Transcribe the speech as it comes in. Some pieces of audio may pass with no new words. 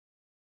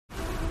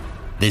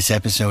This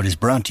episode is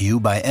brought to you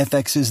by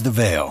FX's The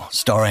Veil,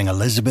 starring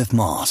Elizabeth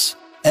Moss.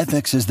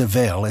 FX's The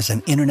Veil is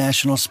an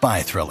international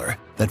spy thriller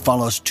that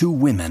follows two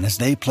women as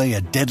they play a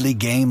deadly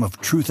game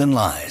of truth and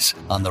lies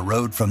on the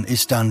road from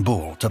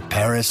Istanbul to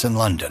Paris and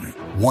London.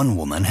 One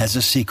woman has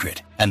a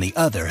secret, and the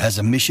other has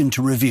a mission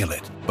to reveal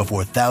it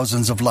before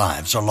thousands of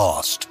lives are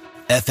lost.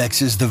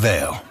 FX's The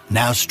Veil,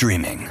 now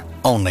streaming,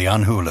 only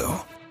on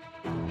Hulu.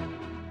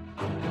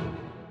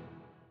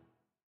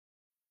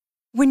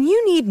 When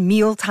you need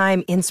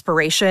mealtime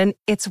inspiration,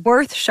 it's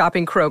worth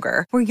shopping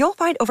Kroger, where you'll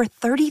find over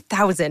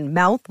 30,000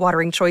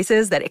 mouth-watering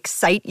choices that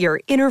excite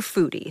your inner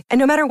foodie. And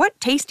no matter what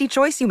tasty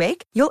choice you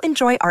make, you'll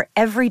enjoy our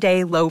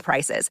everyday low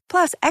prices,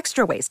 plus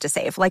extra ways to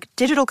save, like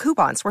digital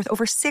coupons worth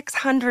over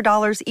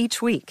 $600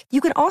 each week. You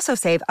can also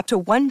save up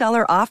to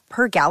 $1 off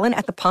per gallon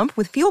at the pump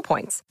with fuel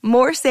points.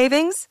 More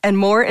savings and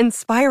more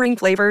inspiring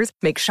flavors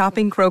make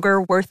shopping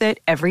Kroger worth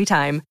it every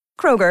time.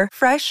 Kroger,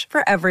 fresh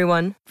for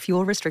everyone.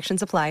 Fuel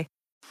restrictions apply.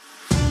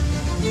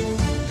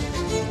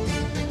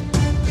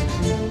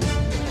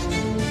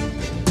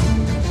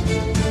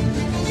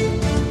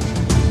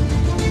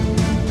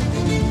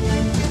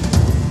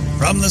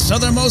 From the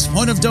southernmost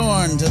point of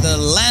Dorne to the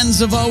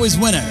lands of always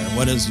winter,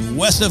 what is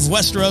west of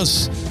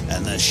Westeros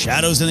and the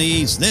shadows in the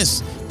east,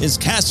 this is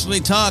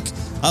Casterly Talk,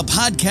 a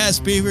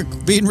podcast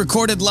being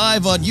recorded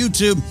live on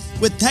YouTube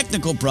with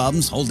technical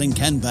problems holding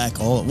Ken back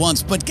all at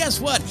once. But guess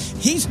what?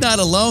 He's not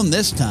alone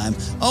this time.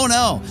 Oh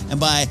no. And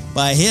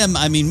by him,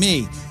 I mean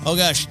me. Oh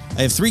gosh,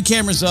 I have 3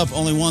 cameras up,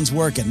 only one's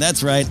working.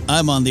 That's right,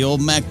 I'm on the old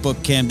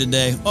MacBook cam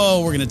today.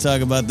 Oh, we're going to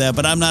talk about that,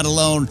 but I'm not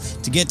alone.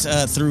 To get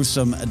through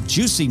some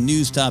juicy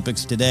news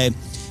topics today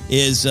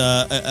is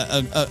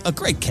a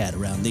great cat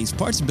around these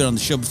parts. He's been on the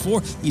show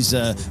before. He's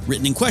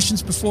written in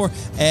questions before,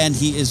 and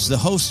he is the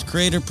host,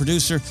 creator,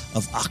 producer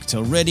of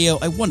Octo Radio,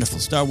 a wonderful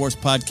Star Wars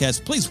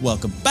podcast. Please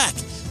welcome back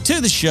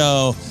to the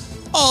show,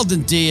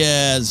 Alden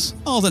Diaz.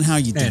 Alden, how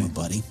you doing,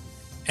 buddy?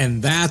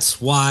 And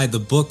that's why the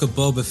Book of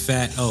Boba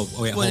Fett... Oh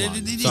wait, hold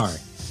on. Sorry.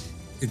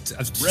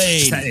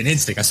 Just had an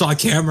instinct. I saw a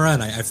camera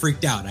and I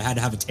freaked out. I had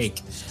to have a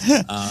take.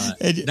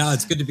 No,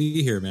 it's good to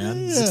be here,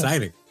 man. It's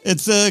exciting.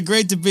 It's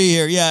great to be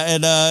here. Yeah,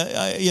 and,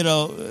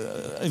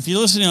 if you're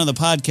listening on the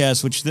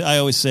podcast, which I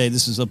always say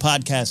this is a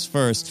podcast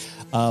first,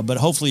 but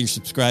hopefully you're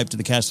subscribed to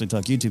the Casterly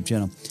Talk YouTube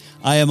channel.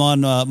 I am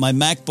on my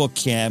MacBook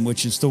cam,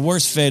 which is the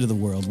worst fate of the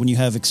world when you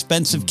have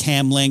expensive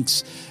cam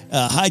links,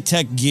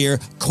 high-tech gear,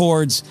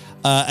 cords,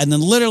 and then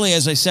literally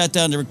as I sat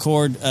down to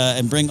record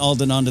and bring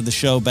Alden onto the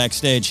show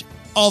backstage,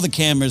 all the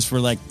cameras were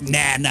like,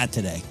 nah, not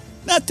today.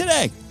 Not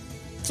today.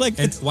 It's like...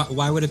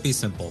 Why would it be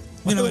simple?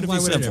 Why would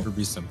it ever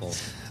be simple?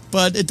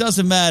 But it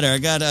doesn't matter. I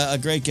got a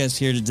great guest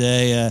here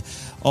today.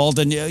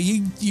 Alden,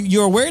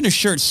 you're wearing a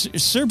shirt,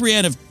 Sir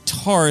Brienne of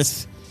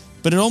Tarth,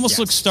 but it almost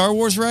looks Star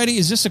Wars righty.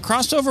 Is this a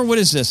crossover? What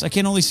is this? I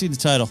can only see the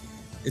title.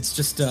 It's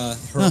just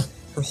her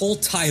whole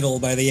title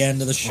by the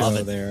end of the show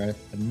there,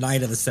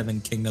 Knight of the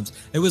Seven Kingdoms.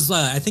 It was,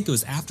 I think it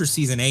was after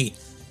season 8,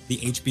 the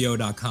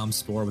HBO.com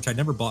store, which I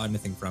never bought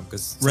anything from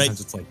because sometimes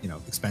it's like,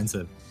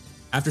 expensive.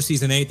 After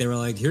season 8, they were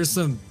like, here's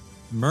some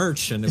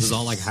merch, and it was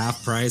all like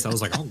half price. I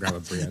was like, I'll grab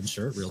a Brienne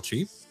shirt real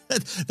cheap.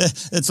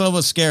 It's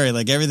almost scary.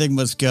 Like everything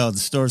must go. The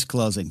store's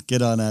closing.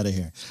 Get on out of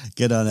here.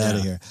 Get on out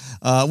of here.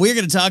 We're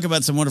going to talk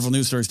about some wonderful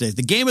news stories today.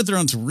 The Game of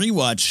Thrones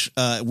rewatch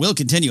will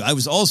continue. I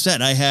was all set.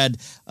 I had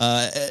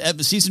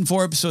season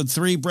 4, episode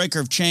 3, Breaker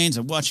of Chains.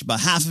 I watched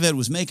about half of it,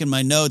 was making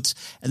my notes,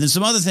 and then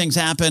some other things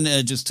happened.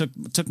 It just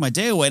took my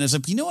day away. And I was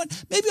like, you know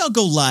what? Maybe I'll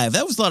go live.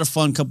 That was a lot of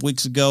fun a couple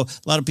weeks ago.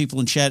 A lot of people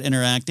in chat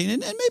interacting,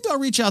 and maybe I'll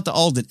reach out to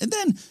Alden. And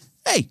then,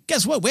 hey,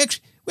 guess what? We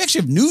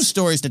actually have news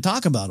stories to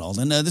talk about,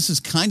 Alden. This is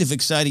kind of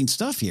exciting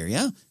stuff here,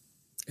 yeah?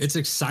 It's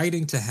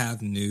exciting to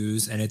have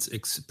news, and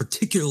it's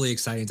particularly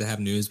exciting to have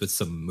news with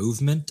some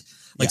movement.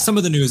 Like some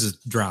of the news is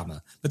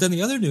drama, but then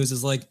the other news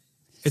is like,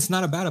 it's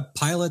not about a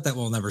pilot that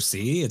we'll never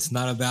see. It's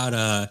not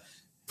about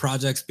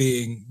projects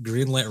being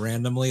greenlit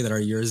randomly that are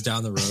years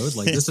down the road.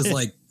 Like this is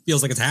like,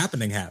 feels like it's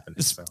happening.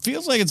 It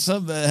feels like it's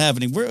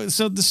happening.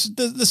 So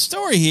the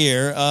story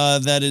here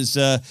that is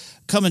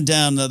coming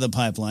down the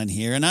pipeline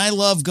here, and I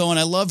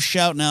love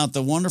shouting out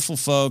the wonderful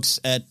folks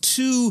at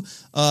 2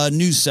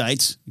 news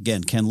sites.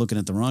 Again, Ken looking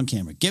at the wrong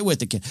camera. Get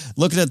with it, Ken.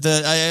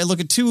 I look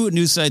at 2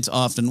 news sites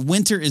often,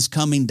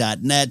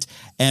 winteriscoming.net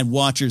and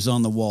Watchers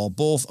on the Wall.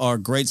 Both are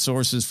great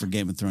sources for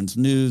Game of Thrones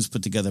news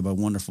put together by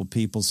wonderful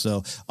people.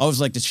 So I always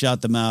like to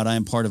shout them out. I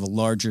am part of a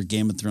larger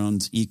Game of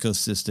Thrones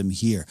ecosystem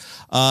here.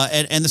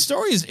 And the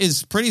story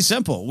is pretty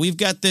simple. We've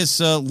got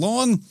this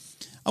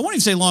I won't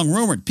even say long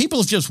rumored. People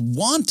have just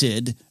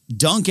wanted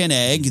Dunk and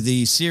Egg,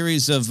 the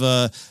series of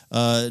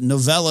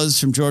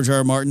novellas from George R.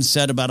 R. Martin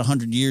set about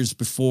 100 years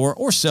before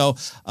or so,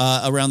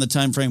 around the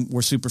time frame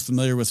we're super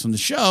familiar with from the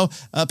show.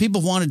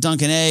 People wanted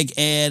Dunk and Egg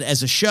and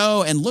as a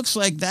show, and looks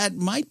like that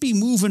might be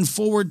moving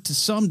forward to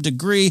some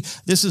degree.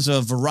 This is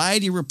a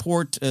Variety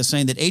report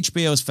saying that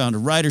HBO has found a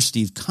writer,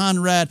 Steve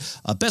Conrad,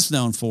 best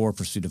known for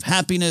Pursuit of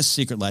Happiness,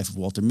 Secret Life of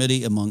Walter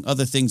Mitty, among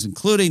other things,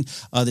 including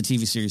the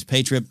TV series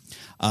Patriot,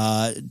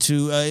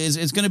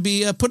 is going to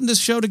be putting this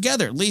show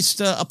together, at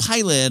least a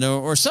pilot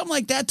or something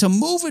like that to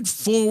move it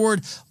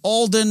forward.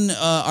 Alden,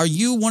 are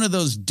you one of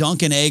those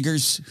Duncan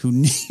Eggers who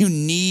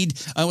need,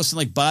 I almost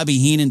like Bobby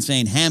Heenan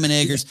saying ham and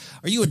eggers.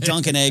 Are you a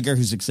Duncan Egger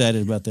who's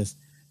excited about this?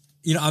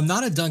 I'm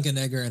not a Duncan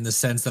Egger in the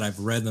sense that I've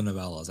read the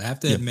novellas. I have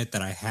to admit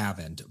that I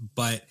haven't,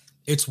 but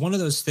it's one of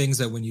those things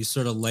that when you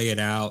sort of lay it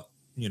out,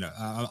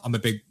 I'm a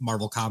big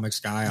Marvel Comics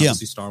guy,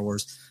 obviously Star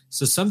Wars.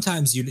 So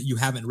sometimes you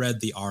haven't read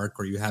the arc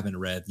or you haven't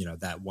read,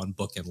 that one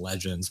book in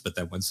Legends, but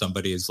then when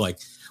somebody is like,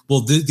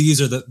 well, these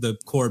are the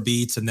core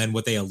beats. And then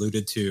what they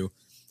alluded to,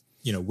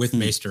 with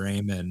Maester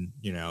Aemon,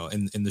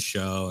 in the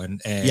show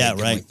and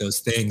like those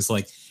things,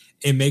 like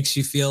it makes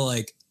you feel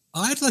like,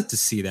 oh, I'd like to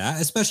see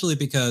that, especially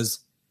because,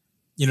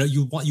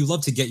 you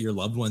love to get your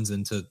loved ones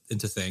into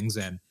things.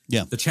 And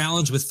the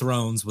challenge with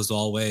Thrones was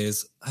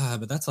always,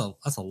 but that's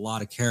a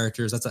lot of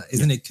characters.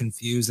 Isn't it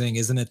confusing?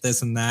 Isn't it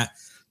this and that?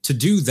 To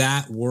do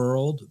that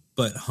world,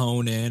 but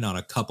hone in on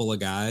a couple of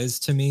guys,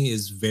 to me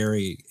is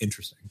very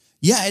interesting.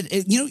 Yeah,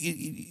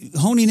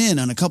 honing in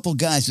on a couple of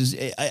guys is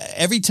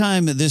every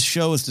time this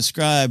show is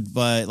described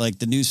by like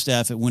the news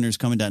staff at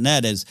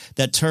winterscoming.net as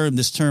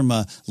this term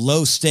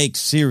low stakes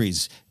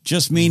series,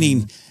 just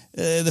meaning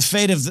the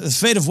fate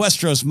of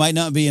Westeros might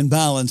not be in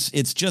balance.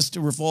 It's just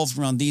revolves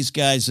around these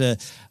guys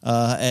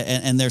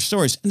and their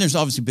stories. And there's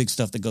obviously big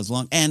stuff that goes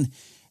along.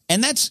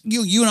 And that's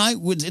you and I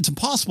it's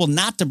impossible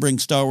not to bring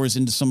Star Wars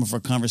into some of our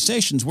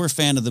conversations. We're a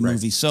fan of the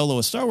movie Solo,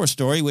 A Star Wars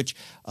Story, which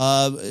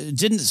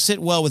didn't sit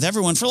well with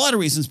everyone for a lot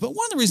of reasons. But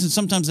one of the reasons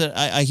sometimes that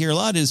I hear a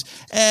lot is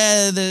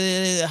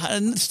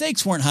the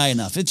stakes weren't high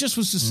enough. It just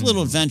was this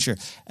little adventure.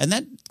 And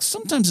that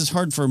sometimes is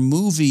hard for a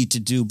movie to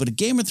do. But a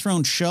Game of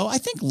Thrones show, I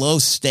think low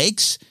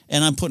stakes,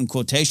 and I'm putting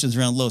quotations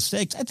around low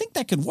stakes, I think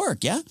that could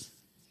work, yeah?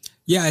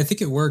 Yeah, I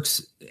think it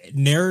works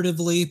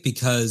narratively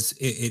because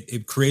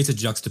it creates a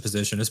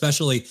juxtaposition,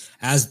 especially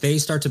as they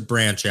start to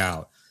branch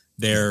out.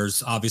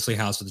 There's obviously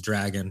House of the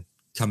Dragon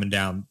coming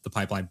down the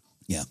pipeline,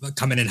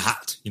 coming in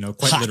hot,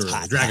 quite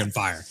literally, dragon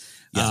fire.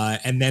 Yeah.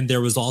 And then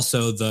there was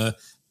also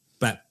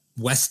that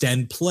West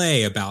End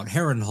play about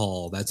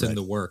Harrenhal that's in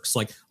the works.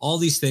 Like all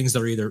these things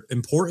that are either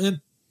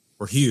important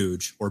or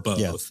huge or both.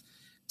 Yeah.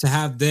 To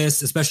have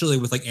this, especially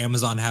with like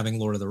Amazon having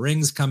Lord of the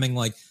Rings coming,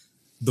 like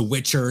The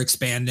Witcher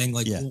expanding,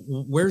 like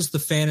where's the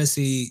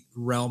fantasy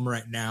realm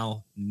right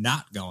now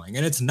not going?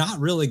 And it's not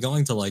really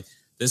going to like,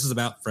 this is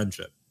about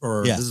friendship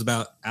or this is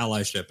about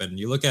allyship. And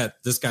you look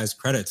at this guy's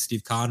credits,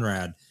 Steve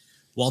Conrad,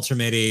 Walter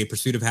Mitty,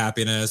 Pursuit of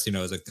Happiness,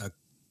 is a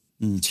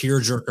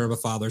tearjerker of a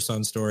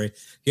father-son story.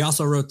 He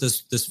also wrote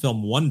this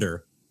film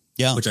Wonder,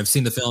 which I've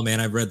seen the film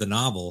and I've read the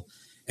novel.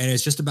 And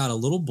it's just about a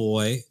little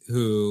boy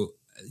who,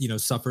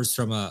 suffers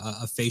from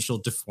a facial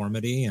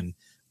deformity, and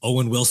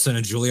Owen Wilson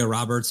and Julia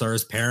Roberts are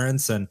his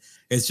parents. And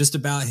it's just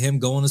about him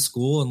going to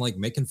school and like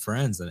making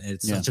friends. And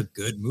it's such a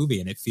good movie.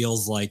 And it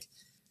feels like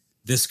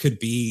this could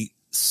be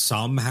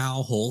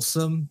somehow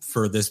wholesome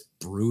for this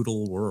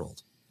brutal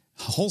world.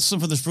 Wholesome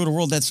for this brutal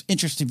world. That's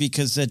interesting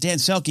because Dan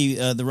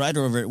Selke, the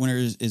writer over at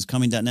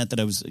winteriscoming.net that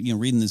I was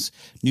reading this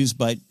news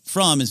bite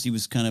from as he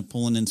was kind of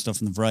pulling in stuff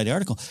from the Variety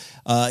article,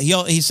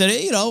 he said,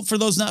 for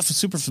those not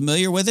super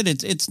familiar with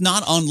it, it's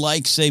not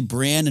unlike, say,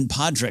 Bran and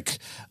Podrick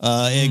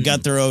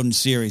got their own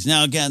series.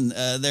 Now, again,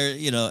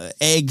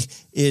 Egg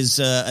is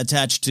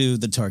attached to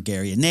the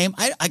Targaryen name.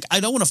 I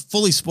don't want to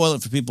fully spoil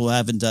it for people who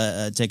haven't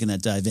taken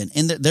that dive in.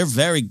 And they're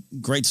very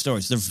great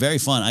stories. They're very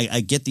fun.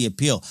 I get the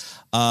appeal.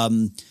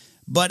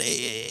 But,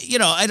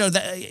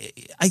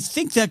 I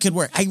think that could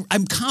work.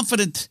 I'm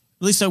confident,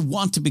 at least I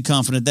want to be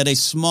confident, that a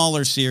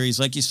smaller series,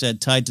 like you said,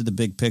 tied to the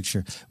big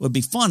picture would be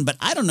fun. But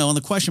I don't know. And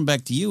the question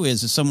back to you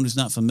is, as someone who's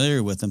not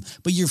familiar with them,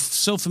 but you're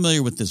so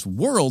familiar with this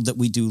world that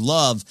we do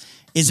love,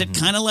 is it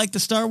kind of like the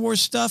Star Wars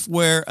stuff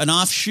where an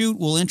offshoot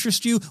will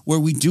interest you, where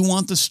we do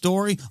want the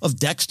story of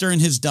Dexter and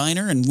his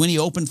diner and when he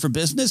opened for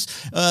business?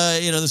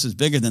 This is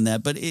bigger than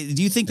that. But do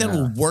you think that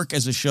will work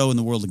as a show in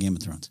the world of Game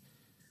of Thrones?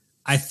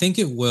 I think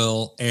it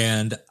will,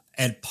 and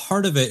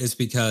part of it is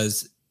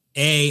because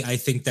I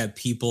think that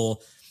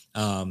people,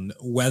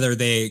 whether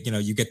they,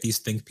 you get these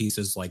think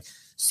pieces like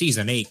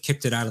season 8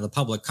 kicked it out of the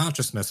public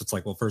consciousness. It's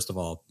like, well, first of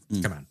all,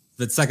 come on.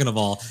 But second of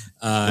all,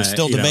 we're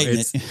still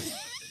debating it.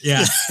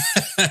 Yeah,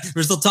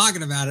 we're still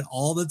talking about it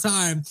all the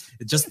time.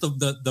 Just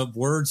the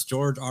words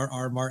George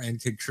R. Martin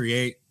could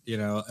create,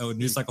 a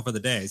news cycle for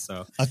the day.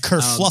 So a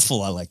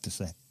kerfluffle, I like to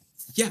say.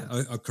 Yeah,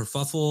 a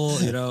kerfuffle,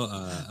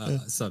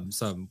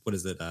 some what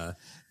is it?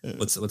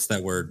 What's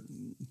that word?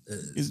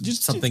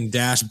 Just something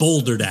dash,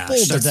 boulder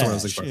dash. That's what I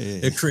was looking for.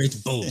 Yeah. It creates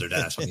boulder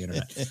dash on the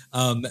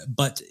internet.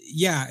 But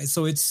yeah,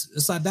 so it's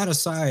that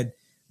aside,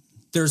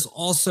 there's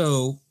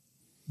also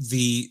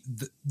the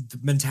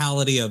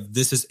mentality of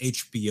this is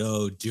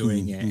HBO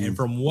doing it, and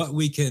from what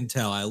we can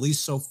tell, at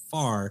least so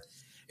far,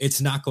 it's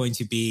not going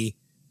to be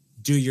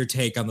do your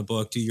take on the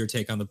book.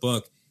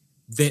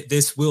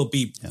 This will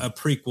be a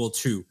prequel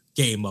to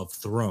Game of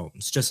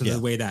Thrones, just in the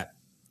way that,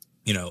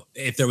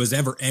 if there was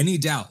ever any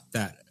doubt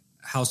that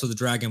House of the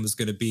Dragon was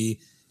going to be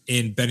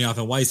in Benioff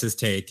and Weiss's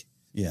take,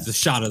 the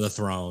shot of the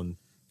throne,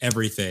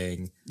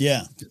 everything.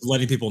 Yeah.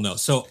 Letting people know.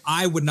 So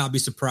I would not be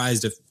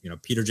surprised if,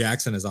 Peter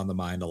Jackson is on the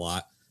mind a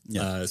lot.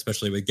 Yeah.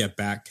 Especially with Get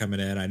Back coming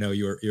in. I know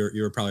you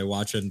were probably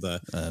watching the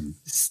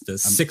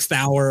 6th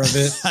hour of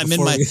it.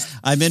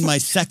 I'm in my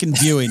second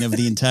viewing of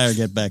the entire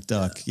Get Back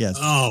doc. Yes.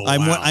 Oh,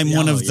 I'm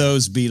one of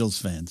those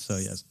Beatles fans. So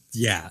yes.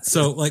 Yeah.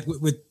 So like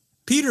with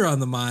Peter on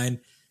the mind,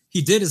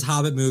 he did his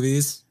Hobbit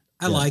movies.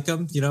 I like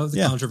him,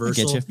 the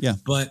controversial. I get you. Yeah.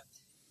 But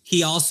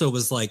he also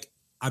was like,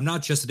 I'm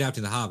not just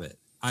adapting the Hobbit.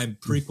 I'm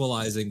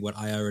prequelizing what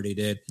I already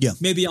did. Yeah.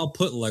 Maybe I'll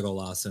put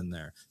Legolas in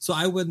there. So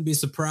I wouldn't be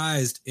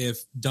surprised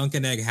if Dunk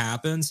and Egg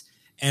happens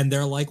and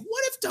they're like,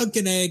 what if Dunk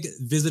and Egg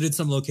visited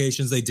some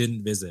locations they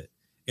didn't visit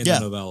in the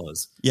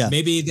novellas? Yeah.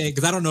 Maybe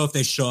because I don't know if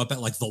they show up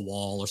at like the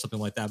Wall or something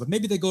like that, but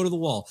maybe they go to the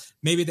Wall.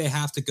 Maybe they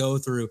have to go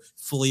through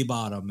Flea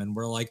Bottom and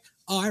we're like,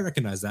 oh, I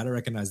recognize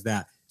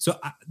that. So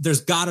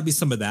there's got to be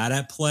some of that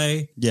at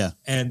play. Yeah.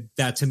 And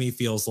that to me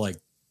feels like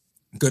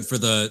good for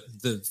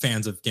the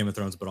fans of Game of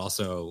Thrones, but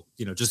also,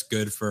 just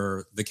good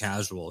for the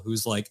casual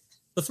who's like,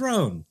 the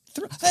throne.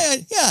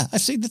 Hey, yeah,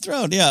 I've seen the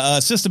throne. Yeah,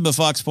 System of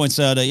Fox points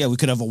out, we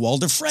could have a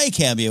Walder Frey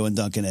cameo in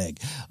Dunk and Egg.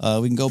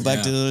 We can go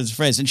back to those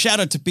phrase. And shout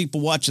out to people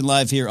watching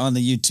live here on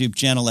the YouTube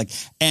channel, like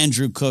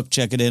Andrew Cook,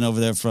 check it in over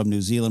there from New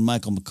Zealand.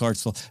 Michael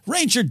McCartsville.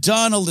 Ranger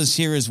Donald is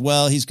here as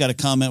well. He's got a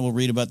comment we'll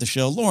read about the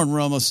show. Lauren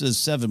Romo says,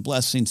 7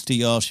 blessings to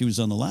y'all. She was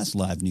on the last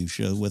live news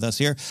show with us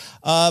here.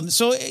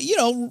 So,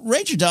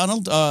 Ranger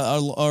Donald,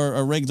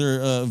 our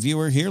regular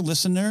viewer here,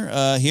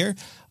 listener here,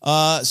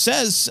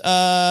 says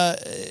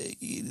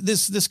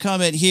this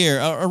comment here,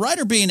 a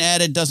writer being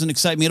added doesn't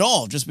excite me at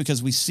all just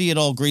because we see it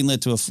all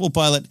greenlit to a full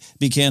pilot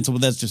be canceled,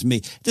 but that's just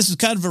me. This is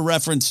kind of a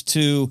reference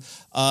to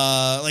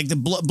like the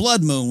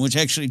Blood Moon, which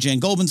actually Jane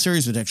Goldman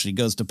series, which actually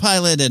goes to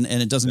pilot and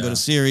it doesn't go to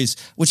series,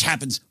 which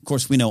happens, of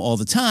course, we know all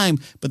the time,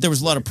 but there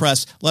was a lot of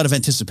press, a lot of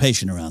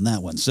anticipation around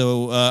that one.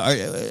 So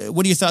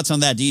what are your thoughts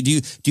on that? Do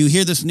you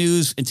hear this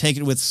news and take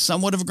it with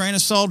somewhat of a grain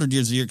of salt, or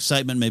does your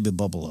excitement maybe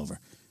bubble over?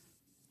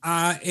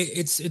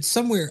 It's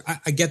somewhere.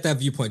 I get that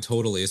viewpoint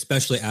totally,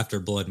 especially after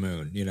Blood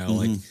Moon,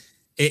 like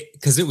it,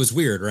 because it was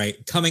weird,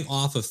 right? Coming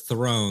off of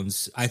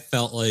Thrones, I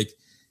felt like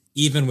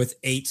even with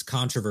 8's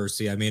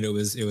controversy, I mean, it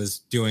was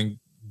doing,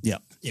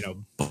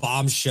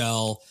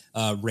 bombshell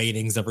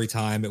ratings every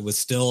time. It was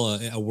still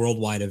a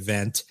worldwide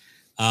event.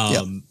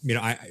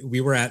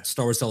 We were at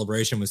Star Wars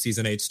Celebration when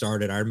season 8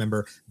 started. I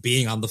remember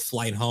being on the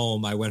flight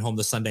home. I went home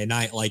the Sunday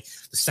night, like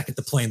the second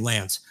the plane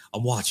lands,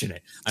 I'm watching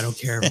it. I don't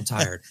care if I'm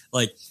tired.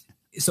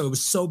 So it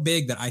was so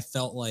big that I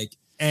felt like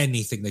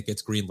anything that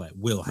gets greenlit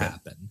will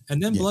happen.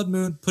 And then Blood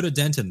Moon put a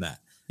dent in that.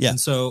 Yeah. And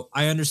so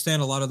I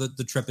understand a lot of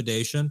the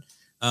trepidation.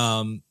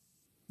 On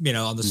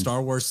the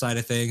Star Wars side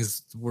of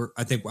things, we're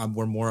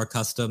more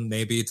accustomed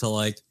maybe to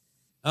like,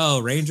 oh,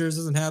 Rangers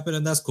doesn't happen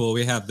and that's cool.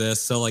 We have this.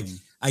 So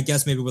I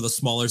guess maybe with a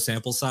smaller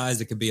sample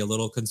size, it could be a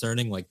little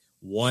concerning. Like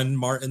one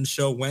Martin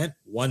show went,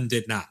 one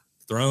did not.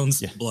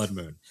 Thrones, Blood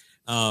Moon.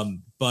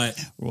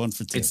 But we're 1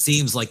 for 2. It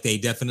seems like they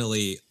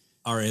definitely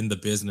are in the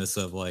business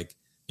of like,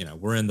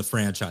 we're in the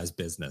franchise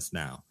business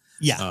now.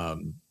 Yeah.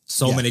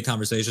 Many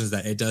conversations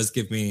that it does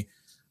give me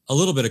a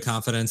little bit of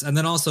confidence. And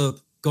then also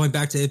going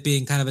back to it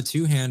being kind of a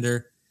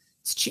two-hander,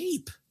 it's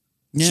cheap.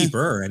 Yeah.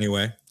 Cheaper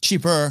anyway.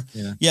 Cheaper.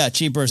 Yeah,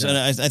 cheaper. Yeah.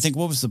 And I think,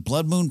 what was the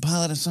Blood Moon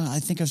pilot? I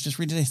think I was just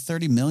reading today,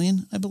 30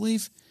 million, I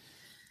believe.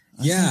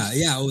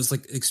 It was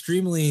like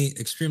extremely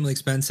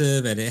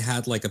expensive, and it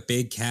had like a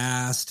big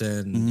cast,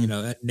 and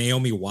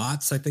Naomi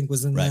Watts I think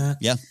was in that.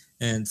 Yeah.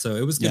 And so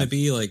it was going to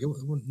be like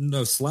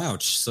no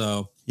slouch.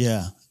 So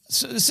yeah.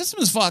 So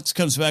System of Fox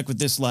comes back with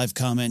this live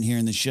comment here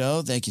in the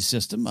show. Thank you,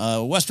 System.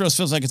 Westeros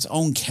feels like its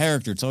own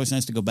character. It's always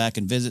nice to go back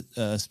and visit,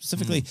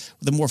 specifically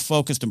with a more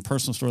focused and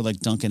personal story like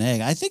Dunk and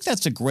Egg. I think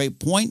that's a great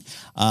point.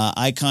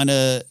 I kind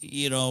of,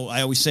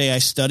 I always say I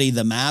study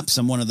the maps.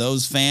 I'm one of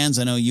those fans.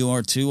 I know you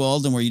are too,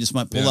 Alden, where you just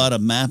might pull out a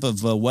map of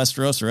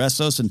Westeros or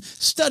Essos and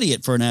study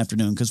it for an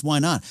afternoon, because why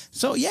not?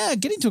 So,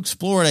 getting to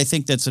explore it, I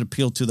think that's an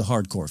appeal to the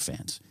hardcore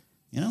fans.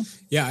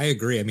 Yeah, I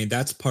agree. I mean,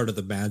 that's part of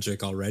the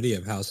magic already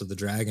of House of the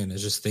Dragon,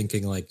 is just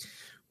thinking like,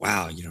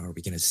 wow, are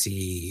we going to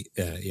see,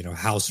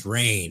 House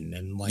Rain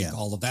and like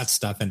all of that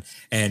stuff,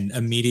 and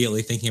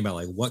immediately thinking about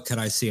like, what could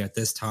I see at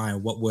this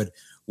time? What would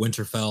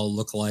Winterfell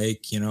look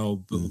like?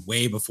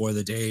 Way before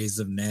the days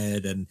of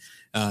Ned, and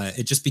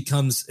it just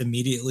becomes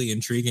immediately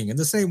intriguing in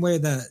the same way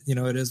that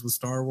it is with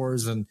Star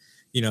Wars. And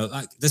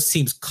this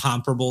seems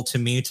comparable to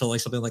me to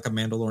like something like a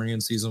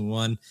Mandalorian season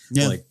 1.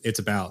 Yeah. Like it's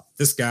about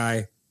this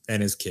guy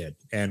and his kid,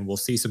 and we'll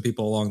see some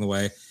people along the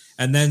way.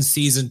 And then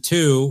season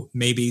 2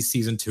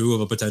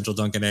 of a potential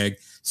Dunk and Egg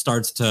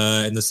starts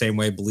to, in the same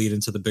way, bleed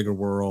into the bigger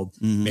world.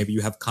 Mm-hmm. Maybe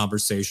you have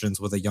conversations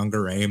with a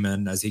younger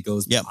Aemon as he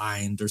goes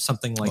behind or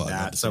something like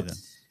that. So,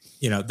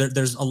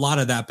 there's a lot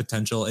of that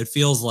potential. It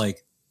feels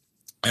like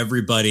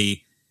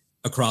everybody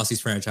across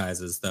these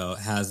franchises, though,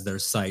 has their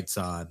sights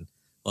on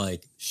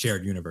like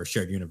shared universe.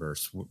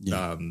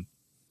 Yeah.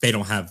 They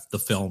don't have the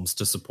films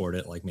to support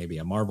it like maybe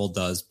a Marvel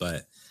does,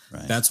 but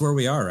that's where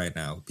we are right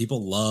now.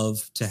 People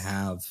love to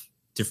have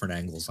different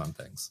angles on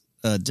things.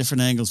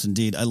 Different angles,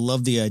 indeed. I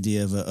love the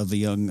idea of a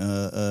young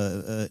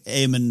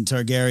Aemon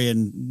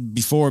Targaryen.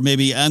 Before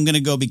maybe I'm going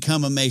to go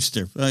become a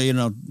maester.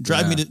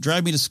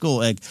 Drive me to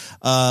school, Egg,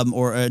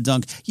 or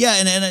Dunk. Yeah,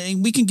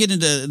 and we can get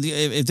into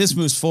if this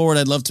moves forward.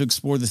 I'd love to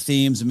explore the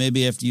themes, and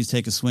maybe after you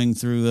take a swing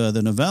through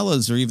the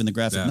novellas or even the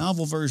graphic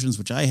novel versions,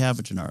 which I have,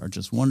 which are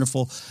just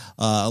wonderful.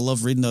 I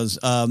love reading those.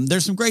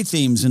 There's some great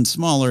themes in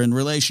smaller and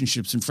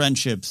relationships and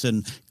friendships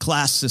and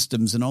class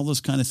systems and all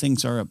those kind of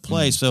things are at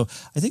play. So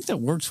I think that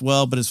works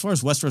well. But as far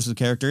as Westeros'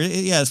 character,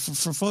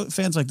 for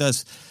fans like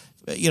us,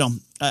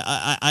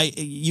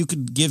 you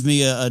could give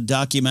me a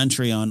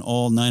documentary on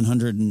all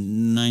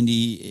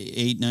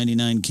 998,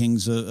 99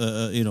 kings,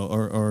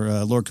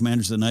 or Lord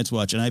Commanders of the Night's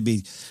Watch, and I'd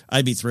be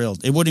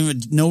thrilled. It wouldn't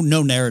even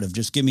no narrative.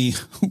 Just give me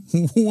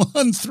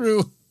one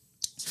through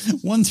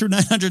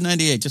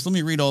 998. Just let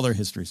me read all their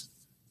histories.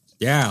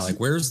 Yeah, like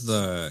where's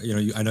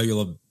the, I know you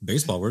love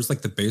baseball. Where's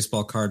like the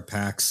baseball card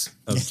packs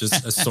of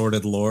just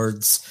assorted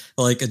lords,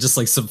 like just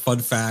like some fun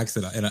facts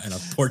in a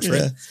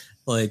portrait.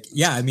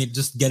 Yeah. I mean,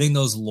 just getting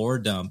those lore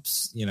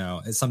dumps,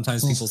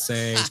 sometimes people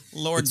say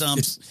lore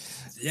dumps.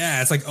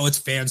 It's like, oh, it's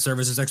fan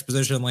service, it's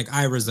exposition. Like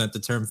I resent the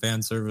term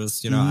fan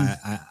service.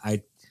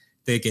 I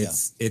think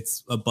it's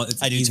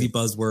an easy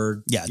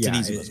buzzword. Yeah, it's an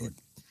easy buzzword.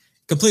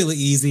 Completely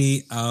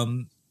easy.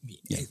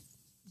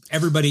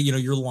 Everybody,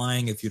 you're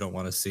lying if you don't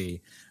want to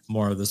see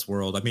more of this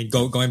world. I mean,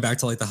 going back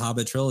to like the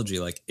Hobbit trilogy,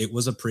 like it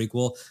was a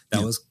prequel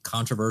that was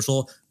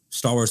controversial.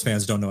 Star Wars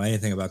fans don't know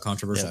anything about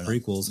controversial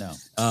prequels. No.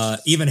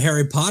 Even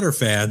Harry Potter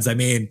fans, I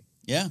mean,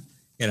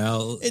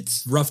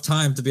 it's rough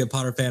time to be a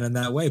Potter fan in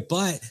that way,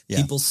 but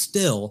people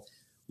still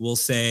will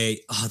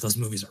say, oh, those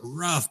movies are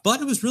rough, but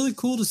it was really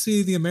cool to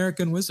see the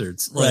American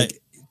Wizards. Like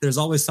there's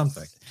always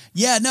something.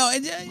 Yeah, no,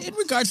 in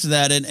regards to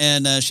that,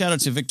 and shout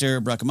out to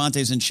Victor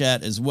Bracamontes in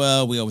chat as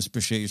well. We always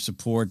appreciate your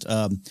support.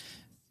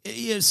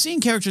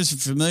 Seeing characters you're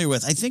familiar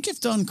with, I think if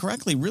done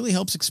correctly, really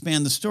helps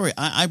expand the story.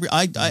 I'm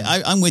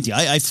with you.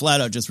 I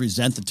flat out just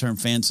resent the term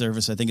fan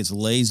service. I think it's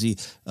lazy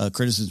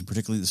criticism,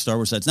 particularly the Star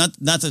Wars side. It's not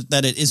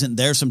that it isn't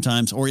there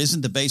sometimes, or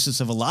isn't the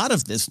basis of a lot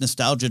of this.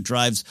 Nostalgia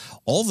drives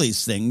all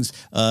these things.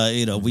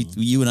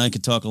 You and I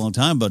could talk a long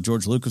time about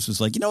George Lucas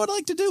was like, what I'd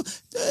like to do?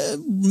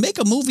 Make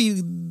a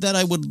movie that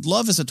I would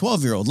love as a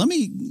 12-year-old. Let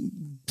me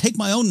take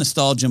my own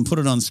nostalgia and put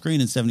it on the screen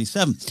in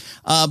 77.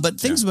 But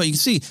things about, you can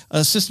see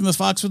System of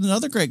Fox with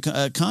another great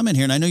comment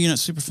here. And I know you're not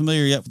super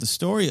familiar yet with the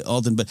story,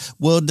 Alden, but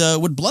would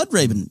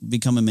Bloodraven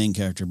become a main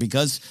character?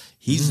 Because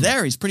he's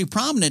there. He's pretty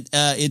prominent.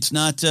 It's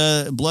not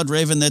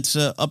Bloodraven that's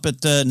up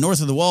at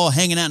north of the wall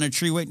hanging out in a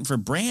tree waiting for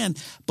Bran.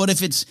 But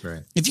if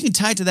if you can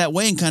tie it to that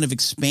way and kind of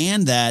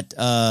expand that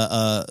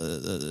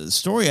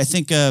story, I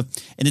think, and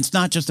it's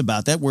not just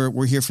about that.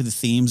 We're here for the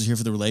themes, here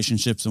for the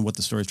relationships and what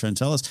the story is trying to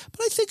tell us.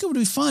 But I think it would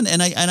be fun.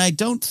 And I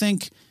don't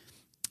think,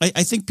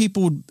 I think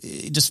people would,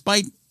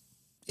 despite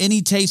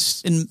any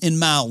taste in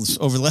mouths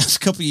over the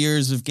last couple of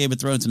years of Game of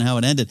Thrones and how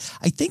it ended,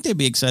 I think they'd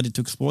be excited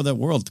to explore that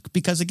world.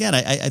 Because again,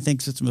 I think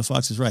System of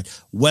Fox is right.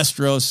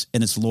 Westeros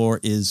and its lore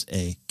is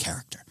a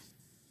character.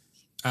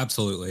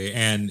 Absolutely.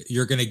 And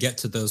you're going to get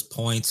to those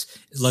points.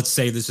 Let's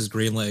say this is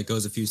greenlit. It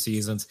goes a few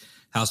seasons.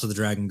 House of the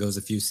Dragon goes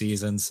a few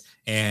seasons.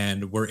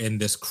 And we're in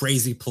this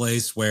crazy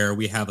place where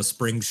we have a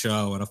spring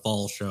show and a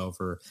fall show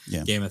for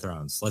Game of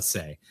Thrones, let's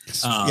say.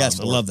 Yes,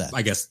 I love that.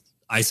 I guess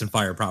Ice and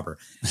Fire proper.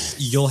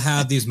 You'll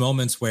have these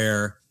moments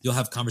where you'll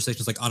have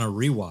conversations like on a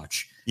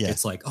rewatch. Yeah.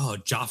 It's like, oh,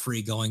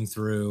 Joffrey going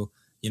through,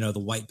 the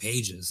white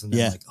pages. And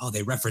they're like, oh,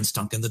 they reference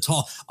Duncan the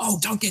Tall. Oh,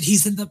 Duncan,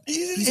 he's in the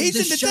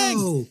show.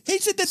 Thing.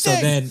 He's in the so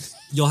thing. Then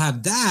you'll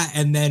have that.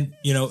 And then,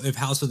 if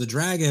House of the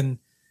Dragon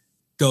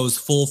goes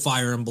full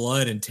Fire and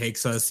Blood and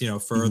takes us,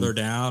 further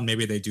down,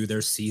 maybe they do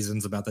their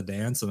seasons about the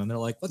dance. And then they're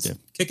like, let's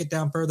kick it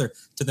down further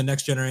to the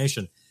next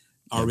generation.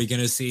 Are we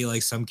going to see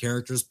like some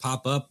characters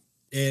pop up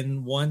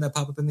in one that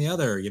pop up in the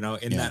other, in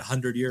that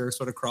 100-year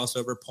sort of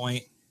crossover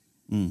point?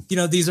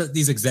 These are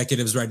these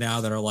executives right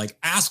now that are like,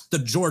 ask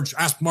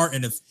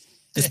Martin if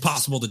it's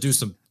possible to do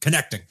some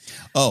connecting.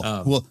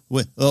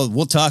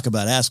 We'll talk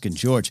about asking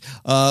George.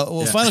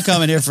 Final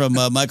comment here from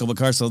Michael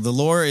McCarcel. The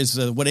lore is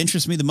what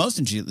interests me the most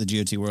in the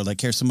GOT world. I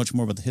care so much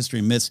more about the history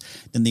and myths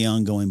than the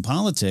ongoing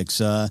politics.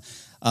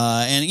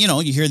 And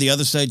you hear the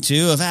other side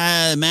too of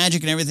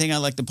magic and everything. I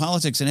like the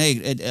politics, and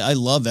I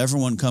love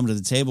everyone come to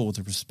the table with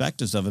the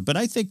perspectives of it. But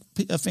I think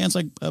fans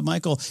like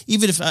Michael,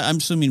 even if I'm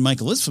assuming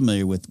Michael is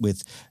familiar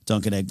with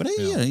Duncan Egg, but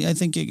I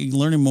think you're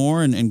learning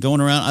more and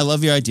going around. I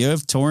love your idea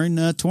of touring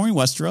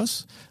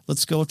Westeros.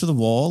 Let's go up to the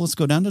wall. Let's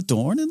go down to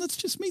Dorne, and let's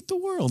just meet the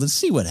world and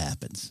see what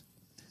happens.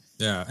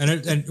 Yeah,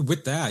 and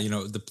with that,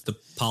 the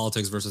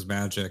politics versus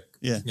magic,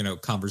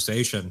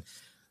 conversation.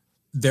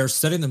 They're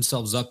setting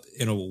themselves up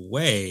in a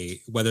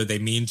way, whether they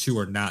mean to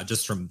or not,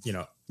 just from,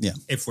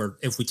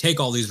 if we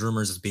take all these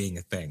rumors as being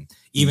a thing,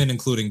 even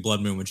including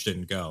Blood Moon, which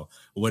didn't go,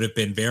 would have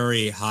been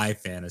very high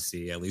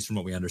fantasy, at least from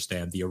what we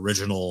understand, the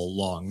original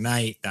Long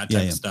Night, that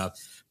type of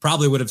stuff.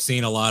 Probably would have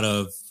seen a lot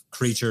of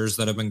creatures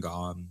that have been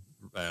gone,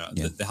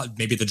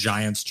 maybe the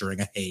Giants during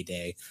a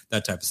heyday,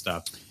 that type of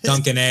stuff.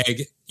 Duncan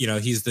Egg,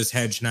 he's this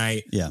hedge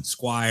knight.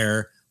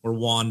 Squire, we're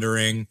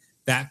wandering.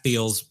 That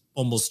feels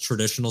almost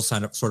traditional,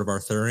 sort of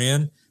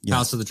Arthurian.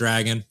 House of the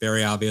Dragon,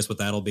 very obvious what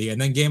that'll be. And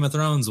then Game of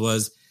Thrones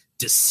was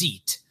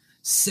deceit,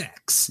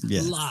 sex,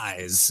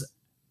 lies.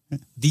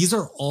 These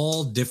are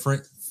all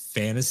different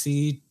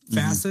fantasy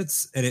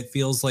facets, and it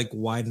feels like,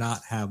 why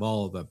not have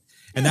all of them?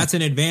 And that's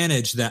an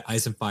advantage that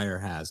Ice and Fire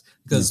has,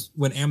 because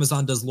when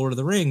Amazon does Lord of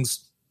the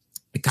Rings,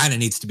 it kind of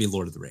needs to be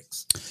Lord of the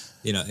Rings.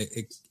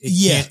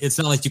 It's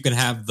not like you can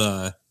have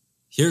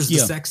here's the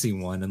sexy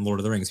one in Lord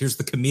of the Rings. Here's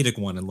the comedic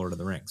one in Lord of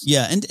the Rings.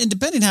 Yeah, and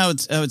depending how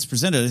it's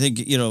presented, I think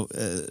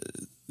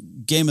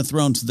Game of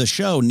Thrones, the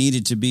show,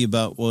 needed to be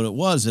about what it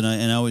was, and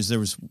I always, there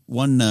was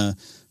one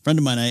friend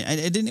of mine,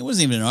 it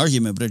wasn't even an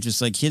argument, but it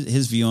just like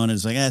his view on it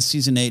is like,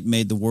 season 8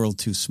 made the world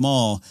too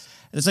small.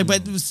 And it's like,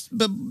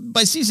 but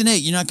by season 8,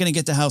 you're not going to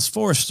get to House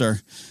Forrester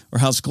or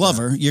House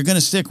Glover. Yeah. You're going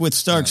to stick with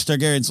Starks,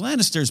 Targaryens,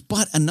 Lannisters.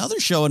 But another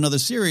show, another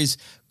series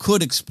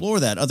could explore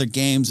that, other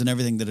games and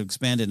everything that have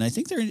expanded. And I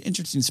think they're an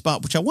interesting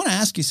spot, which I want to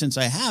ask you since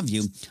I have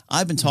you.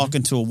 I've been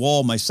talking to a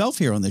wall myself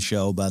here on the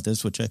show about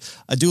this, which I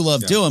do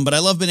love doing, but I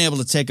love being able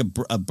to take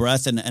a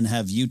breath and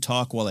have you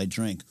talk while I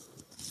drink.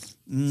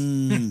 I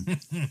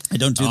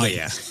don't do that. Oh,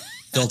 yeah.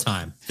 Fill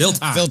time.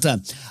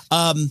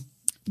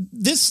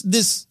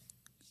 This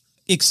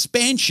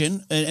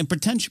expansion and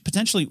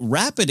potentially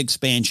rapid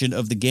expansion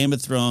of the Game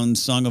of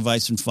Thrones Song of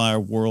Ice and Fire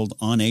world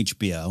on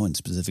HBO, and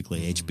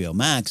specifically HBO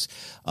Max,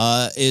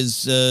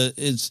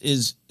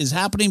 is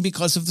happening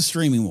because of the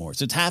streaming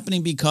wars. It's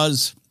happening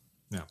because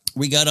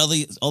we got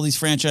all these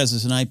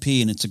franchises and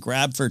IP, and it's a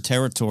grab for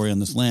territory on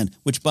this land,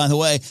 which, by the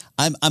way,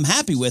 I'm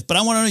happy with, but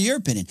I want to know your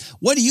opinion.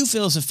 What do you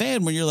feel as a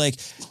fan when you're like,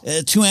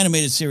 2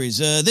 animated series,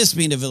 this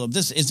being developed,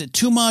 is it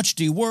too much?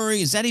 Do you worry?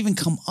 Does that even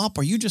come up?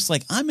 Are you just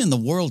like, I'm in the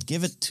world,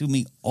 give it to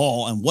me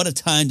all, and what a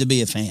time to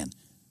be a fan?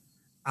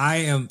 I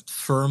am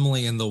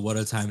firmly in the what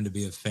a time to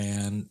be a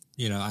fan.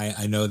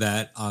 I know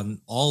that on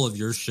all of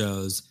your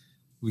shows,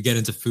 we get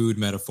into food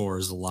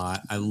metaphors a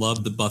lot. I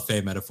love the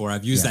buffet metaphor.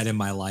 I've used that in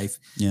my life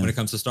when it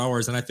comes to Star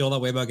Wars, and I feel that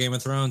way about Game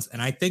of Thrones.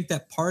 And I think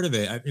that part of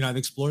it, I've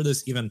explored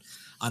this even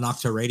on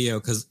Octo Radio,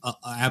 because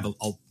I have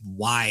a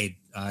wide,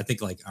 I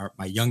think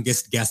my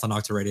youngest guest on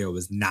Octo Radio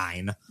was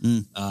 9.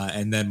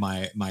 And then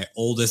my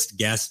oldest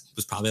guest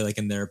was probably like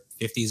in their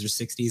 50s or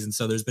 60s. And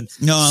so there's been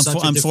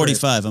I'm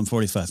 45. I'm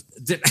 45.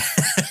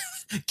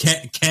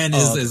 Ken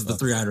is the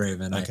 3-eyed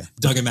raven. Okay. I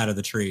dug him out of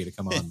the tree to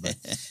come on. But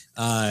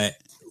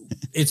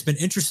it's been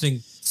interesting,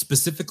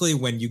 specifically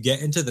when you get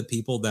into the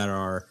people that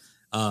are,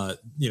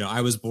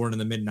 I was born in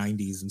the mid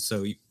 90s. And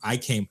so I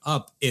came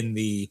up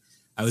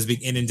I was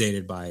being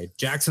inundated by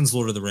Jackson's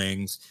Lord of the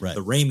Rings,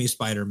 the Raimi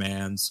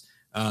Spider-Mans,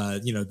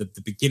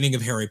 the beginning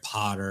of Harry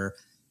Potter.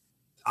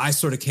 I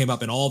sort of came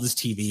up in all this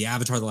TV,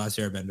 Avatar: The Last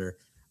Airbender.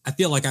 I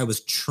feel like I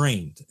was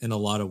trained in a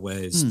lot of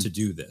ways to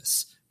do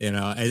this. And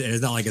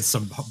it's not like it's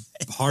some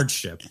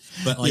hardship,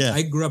 but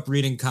I grew up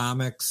reading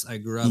comics. I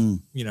grew up,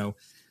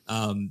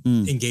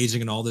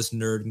 engaging in all this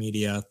nerd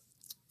media.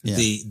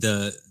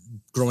 The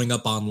growing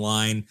up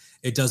online,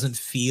 it doesn't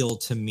feel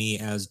to me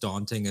as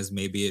daunting as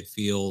maybe it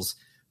feels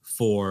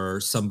for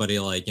somebody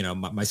like,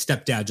 my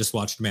stepdad just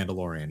watched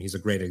Mandalorian. He's a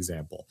great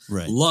example.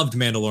 Right. Loved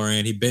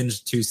Mandalorian. He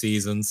binged 2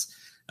 seasons.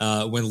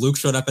 When Luke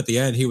showed up at the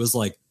end, he was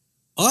like,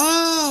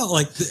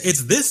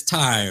 it's this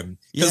time.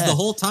 Because the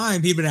whole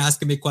time he'd been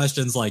asking me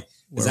questions like,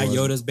 is that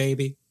Yoda's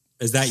baby?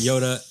 Is that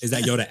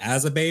Yoda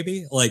as a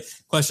baby? Like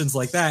questions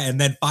like that.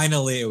 And then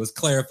finally it was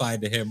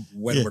clarified to him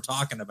when we're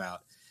talking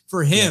about.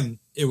 For him,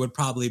 it would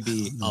probably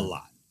be a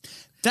lot.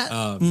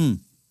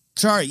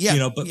 Sorry,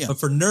 but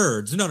for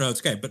nerds, no, it's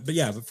okay. But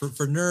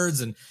for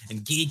nerds and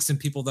geeks and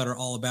people that are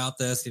all about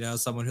this,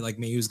 someone who like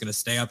me who's going to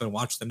stay up and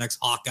watch the next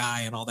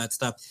Hawkeye and all that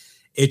stuff,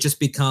 it just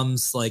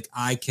becomes like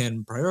I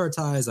can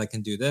prioritize, I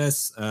can do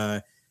this,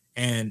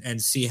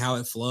 and see how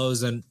it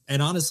flows. And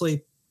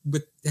honestly,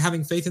 with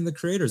having faith in the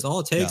creators, all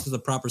it takes is a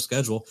proper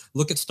schedule.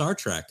 Look at Star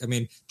Trek. I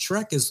mean,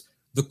 Trek is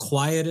the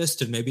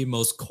quietest and maybe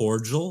most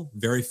cordial,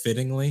 very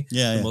fittingly,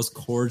 most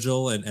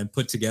cordial and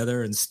put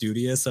together and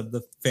studious of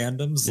the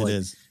fandoms. It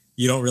is.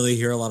 You don't really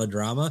hear a lot of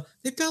drama.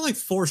 They've got like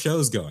 4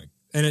 shows going,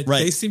 and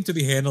they seem to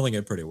be handling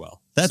it pretty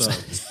well.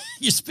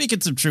 You're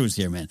speaking some truth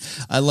here, man.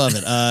 I love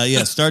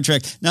it. Star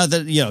Trek. Not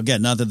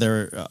that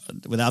they're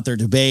without their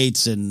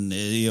debates, and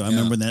I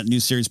remember when that new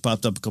series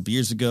popped up a couple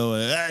years ago.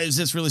 Is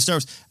this really Star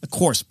Wars? Of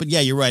course, but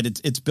you're right.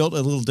 It's built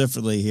a little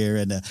differently here.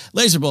 And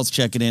Laserbolt's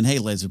checking in. Hey,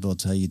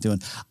 Laserbolt, how you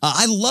doing?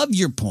 I love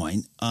your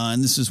point,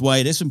 and this is why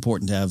it is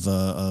important to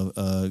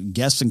have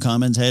guests and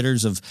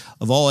commentators of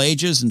all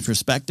ages and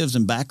perspectives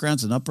and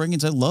backgrounds and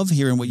upbringings. I love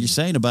hearing what you're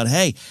saying about,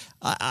 hey,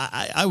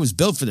 I was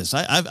built for this.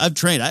 I've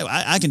trained.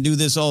 I can do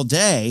this this all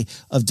day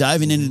of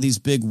diving into these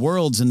big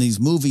worlds and these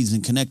movies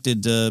and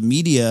connected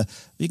media,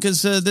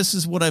 because this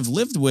is what I've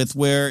lived with,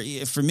 where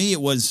for me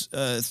it was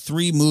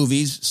 3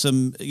 movies,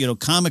 some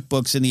comic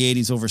books in the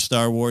 80s over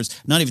Star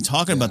Wars, not even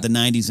talking about the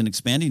 90s and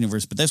expanding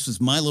universe, but this was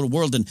my little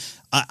world, and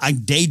I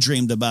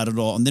daydreamed about it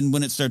all. And then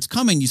when it starts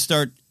coming, you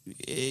start,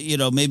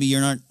 maybe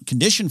you're not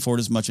conditioned for it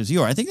as much as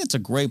you are. I think that's a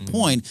great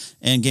point.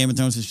 And Game of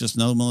Thrones is just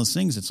another one of those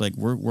things. It's like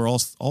we're all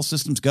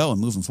systems go and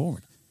moving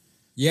forward.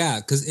 Yeah,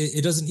 because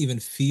it doesn't even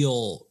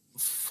feel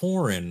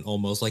foreign,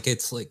 almost like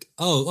it's like,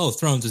 oh,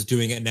 Thrones is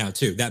doing it now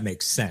too. That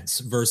makes sense.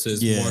 Versus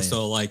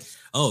so like,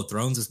 oh,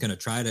 Thrones is going to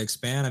try to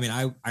expand. I mean,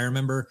 I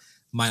remember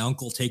my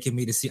uncle taking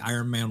me to see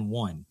Iron Man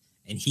 1,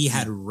 and he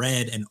had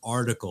read an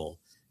article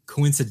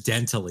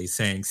coincidentally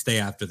saying stay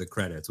after the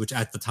credits, which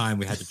at the time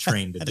we had to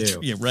train to do.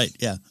 Yeah, right.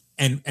 Yeah.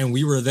 And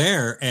we were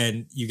there,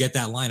 and you get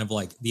that line of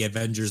like the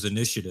Avengers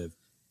Initiative,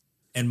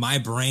 and my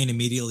brain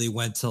immediately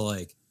went to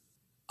like,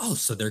 oh,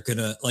 so they're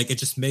gonna, like, it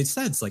just made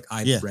sense. Like,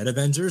 I've read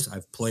Avengers,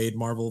 I've played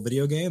Marvel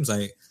video games,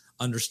 I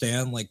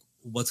understand like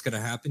what's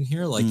gonna happen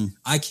here. Like,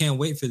 I can't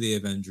wait for the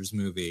Avengers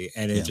movie,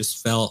 and it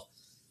just felt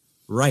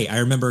right. I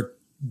remember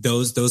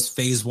those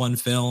phase 1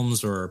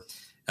 films, or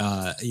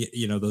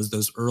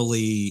those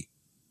early,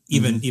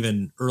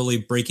 even early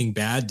Breaking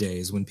Bad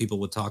days, when people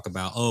would talk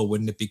about, oh,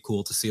 wouldn't it be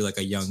cool to see like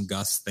a young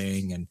Gus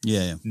thing? And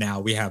now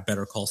we have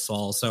Better Call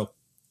Saul. So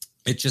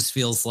it just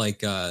feels like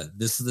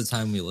this is the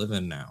time we live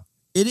in now.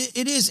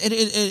 It is,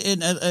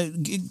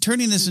 and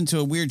turning this into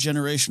a weird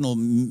generational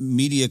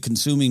media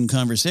consuming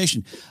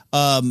conversation.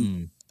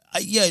 I'm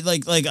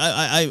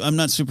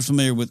not super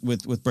familiar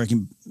with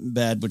Breaking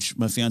Bad, which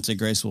my fiance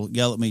Grace will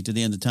yell at me to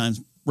the end of time,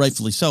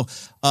 rightfully so.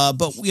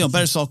 But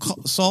Better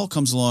Saul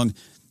comes along.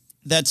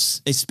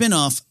 That's a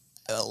spinoff.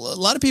 A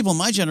lot of people in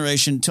my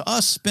generation, to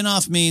us,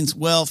 spinoff means,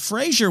 well,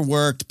 Frasier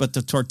worked, but the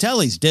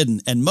Tortellis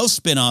didn't. And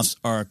most spinoffs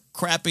are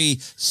crappy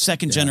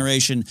second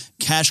generation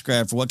cash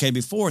grab for what came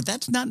before.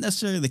 That's not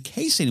necessarily the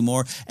case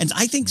anymore. And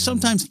I think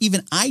sometimes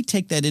even I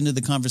take that into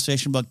the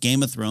conversation about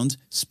Game of Thrones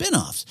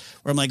spinoffs,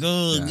 where I'm like,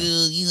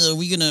 are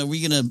we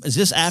gonna is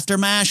this after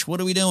MASH?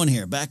 What are we doing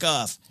here? Back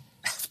off.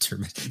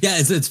 Yeah,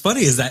 it's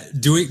funny is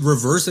that doing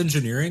reverse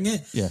engineering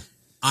it. Yeah.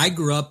 I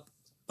grew up,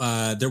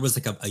 there was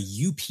like a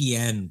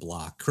UPN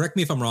block. Correct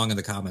me if I'm wrong in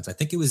the comments. I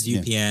think it was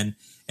UPN,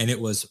 and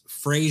it was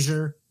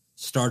Frasier,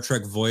 Star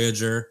Trek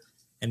Voyager,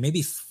 and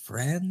maybe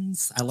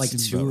Friends. I like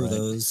Seems 2 about of right.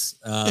 those.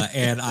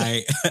 And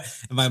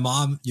my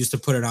mom used to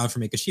put it on for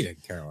me because she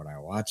didn't care what I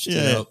watched.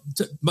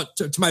 But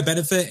to my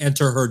benefit and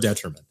to her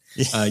detriment.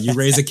 You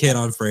raise a kid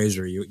on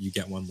Frasier, you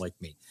get one like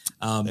me.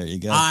 There you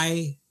go.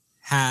 I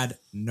had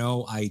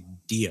no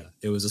idea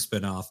it was a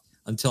spinoff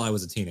until I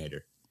was a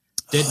teenager.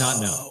 Did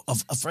not know.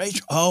 Of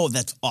Frasier? Oh,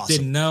 that's awesome.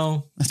 Didn't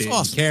know. Didn't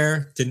awesome.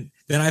 care. Then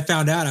I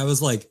found out. I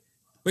was like,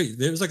 wait,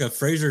 there was like a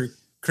Frasier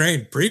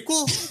Crane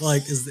prequel?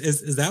 Like,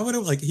 is that what it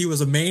was? Like, he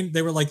was a main,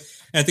 they were like,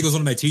 I think it was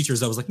one of my teachers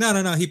that was like, no,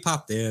 he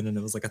popped in, and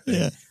it was like a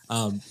thing.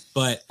 Yeah.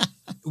 But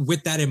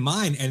with that in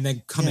mind, and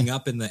then coming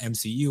up in the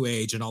MCU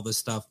age and all this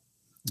stuff,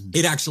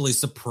 it actually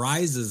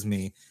surprises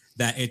me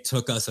that it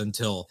took us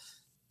until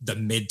the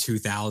mid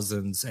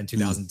 2000s and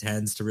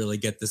 2010s to really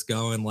get this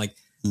going. Like,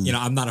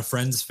 I'm not a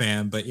Friends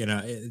fan, but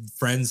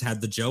Friends had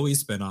the Joey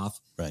spinoff.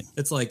 Right.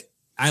 It's like,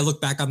 I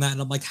look back on that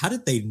and I'm like, how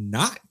did they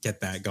not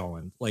get that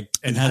going? Like,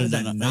 and how did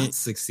that not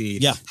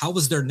succeed? Yeah. How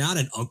was there not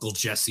an Uncle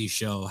Jesse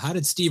show? How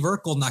did Steve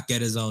Urkel not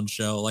get his own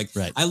show? Like,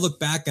 I look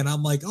back and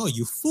I'm like, oh,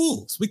 you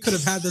fools. We could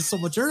have had this so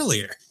much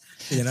earlier.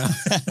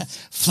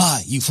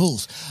 Fly, you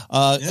fools.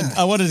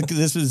 I wanted to,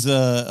 this is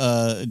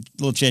a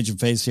little change of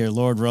pace here.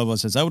 Lord Robo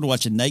says, I would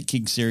watch a Night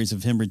King series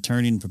of him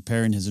returning and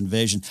preparing his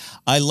invasion.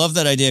 I love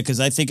that idea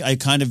because I think I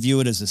kind of view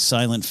it as a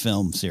silent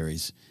film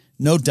series.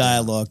 No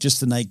dialogue, just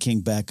the Night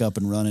King back up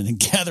and running and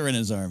gathering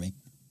his army.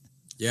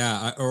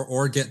 Yeah,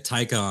 or get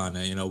Taika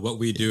on, What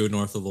We Do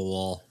North of the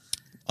Wall.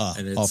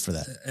 And all for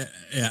that.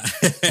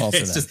 All for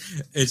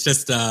that. It's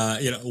just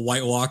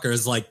White Walker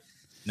is like,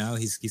 no,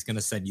 he's going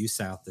to send you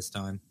south this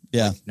time.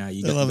 Yeah. Like, no,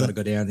 you got to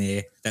go down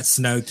there. That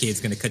Snow Kid's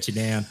going to cut you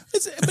down.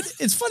 But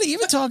it's funny,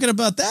 even talking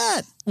about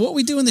that, What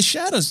We Do in the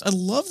Shadows. I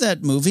love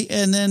that movie.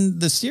 And then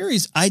the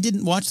series, I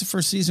didn't watch the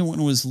first season when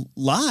it was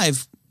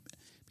live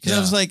because I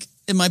was like,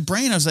 in my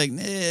brain, I was like,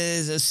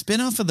 is a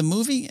spinoff of the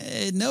movie?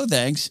 No,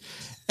 thanks.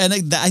 And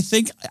I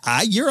think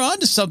you're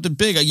onto something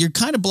big. You're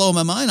kind of blowing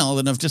my mind all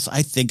enough.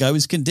 I think I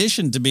was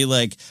conditioned to be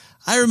like,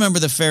 I remember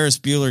the Ferris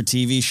Bueller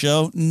TV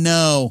show.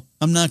 No,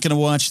 I'm not going to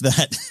watch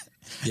that.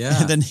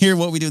 Yeah. And then here,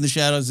 What We Do in the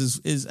Shadows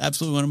is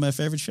absolutely one of my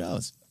favorite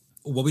shows.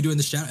 What We Do in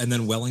the Shadows, and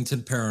then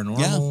Wellington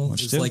Paranormal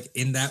is like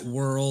in that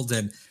world,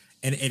 and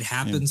it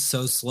happens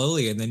so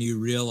slowly, and then you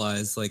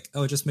realize like,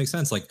 oh, it just makes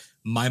sense. Like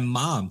my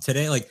mom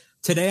today,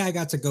 I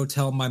got to go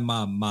tell my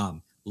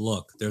mom,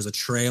 look, there's a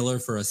trailer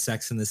for a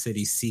Sex and the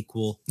City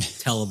sequel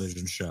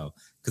television show,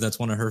 because that's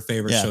one of her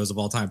favorite shows of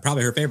all time,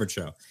 probably her favorite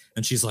show.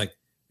 And she's like,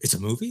 it's a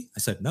movie? I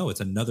said, no, it's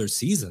another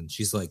season.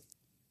 She's like,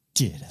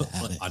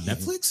 on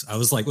Netflix? I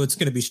was like, well, it's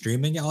going to be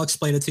streaming. Yeah, I'll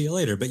explain it to you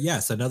later. But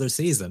yes, another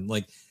season.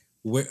 Like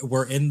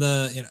we're in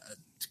the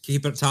to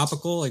keep it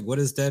topical, like, what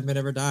does Dead Men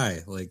Ever Die?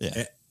 Like,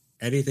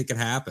 anything can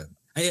happen.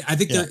 I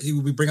think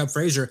we bring up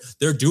Frasier.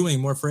 They're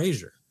doing more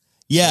Frasier.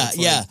 Yeah,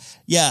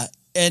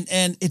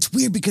 And it's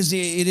weird because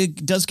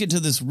it does get to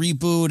this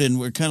reboot, and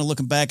we're kind of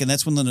looking back, and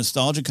that's when the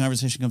nostalgia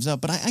conversation comes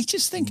up. But I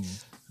just think,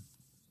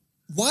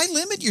 why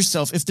limit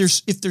yourself? If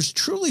there's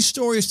truly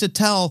stories to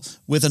tell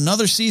with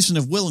another season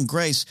of Will and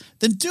Grace,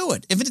 then do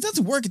it. If it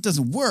doesn't work, it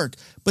doesn't work.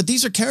 But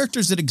these are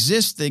characters that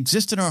exist. They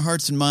exist in our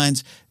hearts and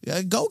minds.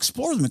 Go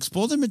explore them.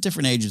 Explore them at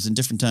different ages and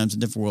different times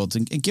and different worlds,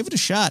 and give it a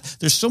shot.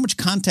 There's so much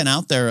content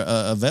out there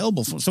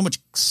available, so much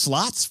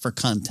slots for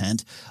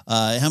content.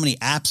 How many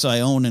apps I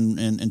own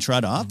and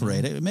try to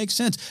operate it makes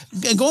sense.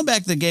 And going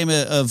back to the Game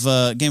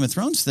of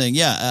Thrones thing,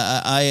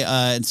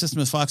 I and System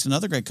of Fox,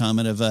 another great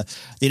comment of the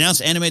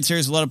announced animated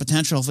series, a lot of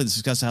potential. Hopefully, this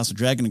discusses House of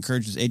Dragon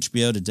encourages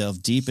HBO to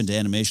delve deep into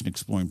animation,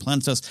 exploring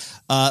planet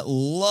stuff.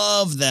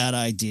 Love that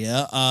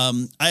idea.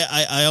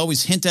 I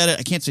always hint at it.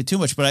 I can't say too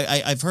much, but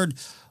I've heard.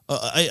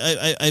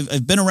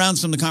 I've been around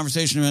some of the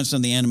conversation around some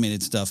of the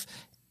animated stuff.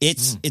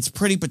 It's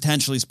pretty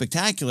potentially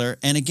spectacular.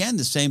 And again,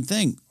 the same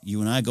thing.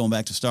 You and I going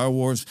back to Star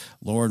Wars.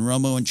 Lauren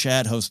Romo and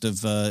Chad, host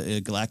of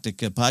Galactic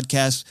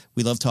Podcast.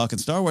 We love talking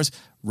Star Wars.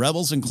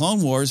 Rebels and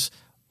Clone Wars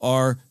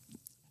are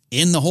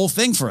in the whole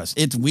thing for us.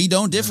 We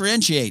don't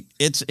differentiate.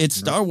 It's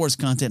Star Wars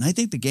content. And I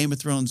think the Game of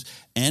Thrones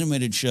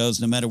animated shows,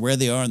 no matter where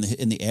they are in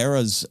the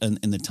eras and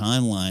in the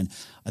timeline,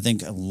 I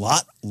think a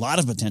lot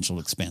of potential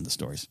to expand the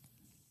stories.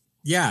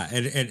 Yeah,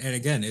 and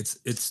again,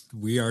 it's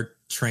we are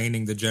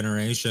training the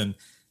generation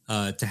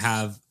to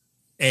have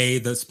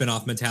the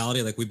spinoff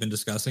mentality like we've been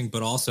discussing,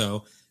 but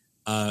also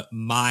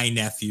my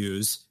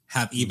nephews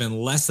have even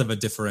less of a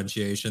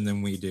differentiation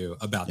than we do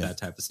about that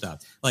type of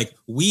stuff. Like,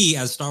 we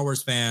as Star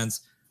Wars fans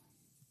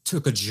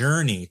took a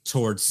journey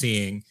towards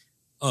seeing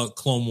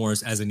Clone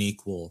Wars as an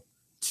equal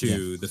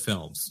to the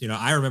films. You know,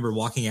 I remember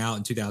walking out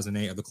in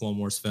 2008 of the Clone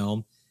Wars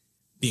film,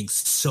 being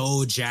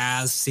so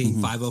jazzed, seeing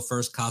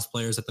 501st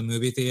cosplayers at the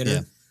movie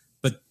theater,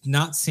 but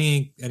not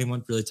seeing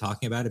anyone really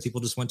talking about it.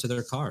 People just went to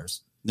their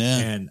cars. Yeah.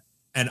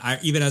 And I,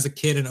 even as a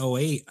kid in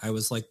 2008, I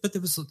was like, but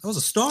that was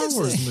a Star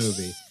Wars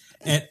movie.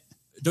 And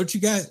don't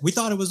you guys, we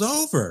thought it was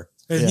over.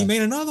 And he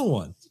made another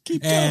one.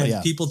 Keep going.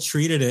 And people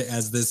treated it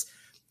as this,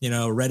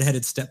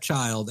 redheaded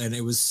stepchild. And it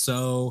was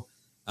so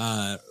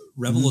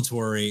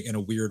revelatory in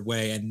a weird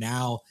way. And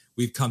now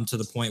we've come to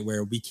the point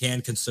where we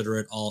can consider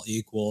it all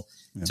equal,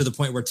 to the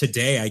point where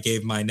today I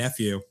gave my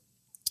nephew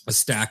a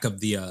stack of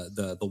the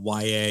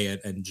YA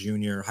and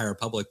junior High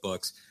Republic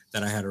books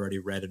that I had already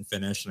read and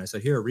finished. And I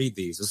said, here, read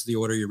these. This is the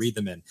order you read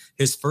them in.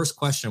 His first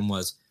question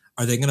was,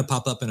 are they going to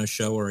pop up in a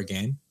show or a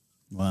game?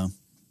 Wow.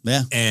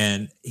 Yeah.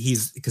 And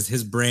because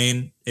his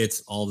brain,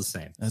 it's all the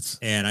same.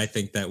 And I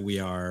think that we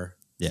are,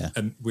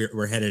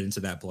 we're headed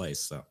into that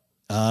place. So.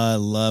 I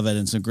love it.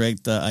 And some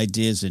great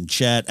ideas in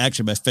chat.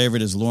 Actually, my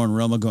favorite is Lauren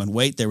Roma going,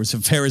 wait, there was a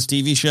Ferris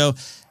TV show.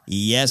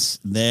 Yes,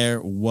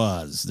 there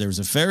was. There was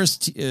a Ferris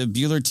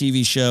Bueller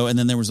TV show. And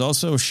then there was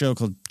also a show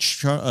called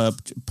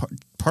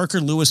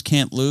Parker Lewis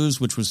Can't Lose,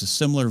 which was a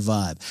similar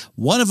vibe.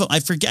 One of them, I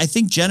forget, I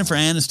think Jennifer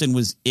Aniston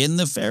was in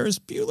the Ferris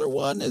Bueller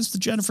one as the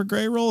Jennifer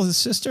Grey role, his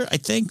sister. I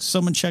think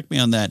someone checked me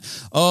on that.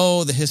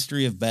 Oh, the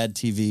history of bad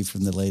TV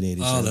from the late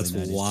 80s. Oh, that's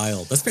 90s.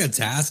 Wild. That's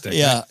fantastic.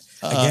 Yeah.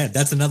 Again,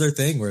 that's another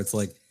thing where it's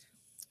like,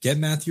 get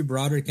Matthew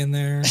Broderick in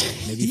there.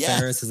 Maybe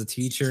Ferris is a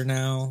teacher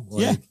now.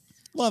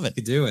 Love it.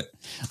 You do it.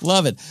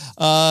 Love it.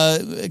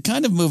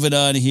 Kind of moving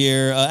on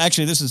here.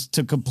 Actually, this is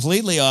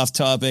completely off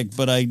topic,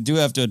 but I do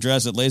have to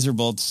address it.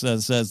 Laserbolt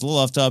says a little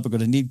off topic,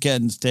 but I need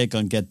Ken's take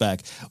on Get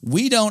Back.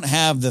 We don't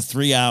have the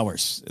 3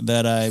 hours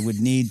that I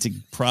would need to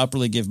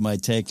properly give my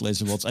take,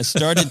 Laserbolts. I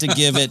started to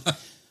give it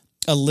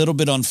a little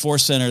bit on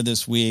Force Center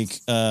this week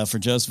for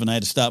Joseph, and I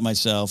had to stop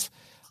myself.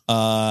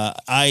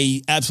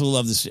 I absolutely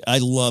love this. I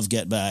love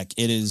Get Back.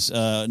 It is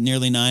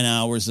nearly 9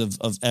 hours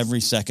of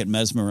every second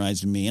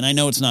mesmerizing me. And I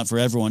know it's not for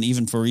everyone,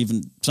 even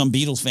some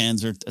Beatles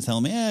fans are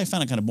telling me, I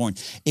found it kind of boring.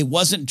 It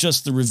wasn't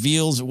just the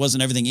reveals. It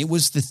wasn't everything. It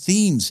was the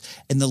themes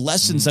and the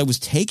lessons I was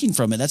taking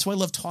from it. That's why I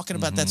love talking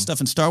about that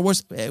stuff in Star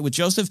Wars with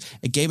Joseph,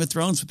 at Game of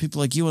Thrones with people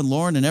like you and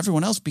Lauren and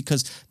everyone else,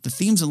 because the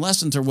themes and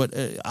lessons are what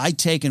I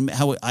take and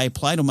how I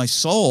apply to my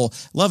soul.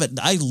 Love it.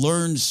 I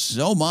learned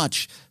so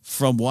much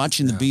from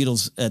watching the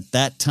Beatles at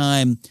that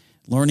time,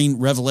 learning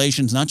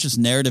revelations, not just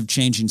narrative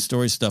changing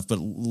story stuff, but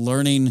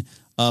learning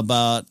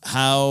about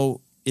how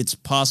it's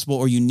possible,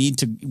 or you need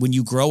to, when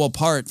you grow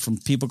apart from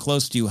people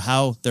close to you,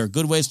 how there are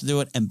good ways to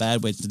do it and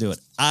bad ways to do it.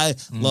 I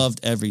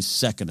loved every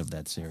second of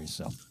that series.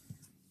 So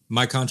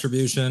my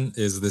contribution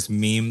is this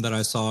meme that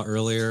I saw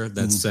earlier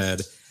that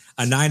said,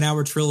 a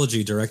 9-hour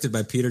trilogy directed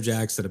by Peter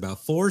Jackson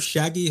about 4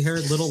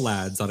 shaggy-haired little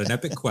lads on an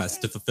epic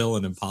quest to fulfill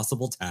an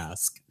impossible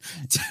task.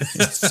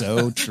 It's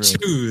so true.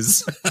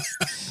 Choose.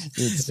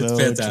 It's so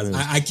fantastic.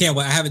 True. I can't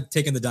wait. I haven't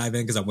taken the dive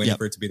in because I'm waiting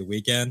for it to be the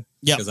weekend.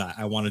 Yeah. Because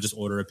I want to just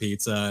order a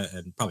pizza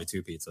and probably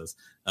 2 pizzas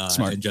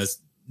Smart. and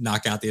just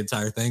knock out the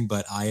entire thing.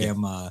 But I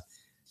am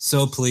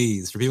so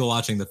pleased. For people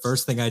watching, the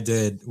first thing I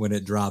did when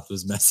it dropped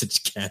was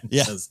message Ken.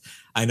 Yeah. Because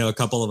I know a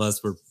couple of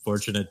us were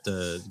fortunate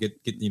to get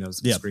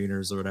some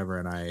screeners or whatever.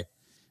 And I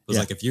was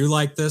like, if you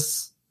like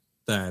this,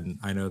 then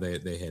I know they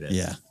hit it.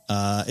 Yeah.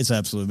 It's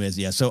absolutely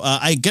amazing. Yeah. So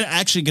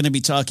actually going to be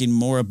talking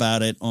more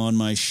about it on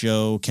my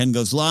show, Ken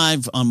Goes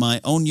Live, on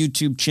my own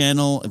YouTube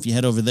channel. If you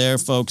head over there,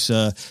 folks,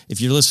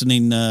 if you're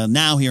listening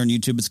now here on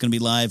YouTube, it's going to be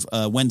live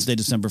Wednesday,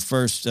 December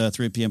 1st,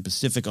 3 p.m.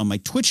 Pacific on my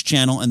Twitch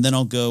channel. And then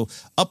I'll go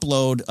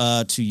upload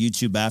to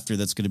YouTube after.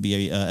 That's going to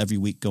be every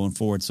week going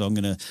forward. So I'm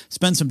going to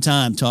spend some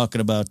time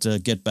talking about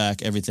Get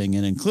Back, everything,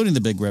 and including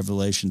the big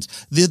revelations.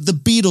 The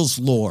Beatles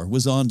lore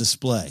was on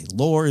display.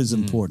 Lore is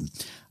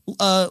important.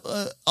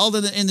 Although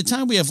in the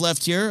time we have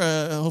left here,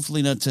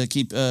 hopefully not to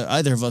keep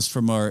either of us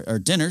from our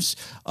dinners,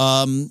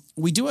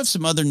 we do have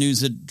some other news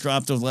that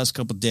dropped over the last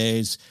couple of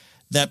days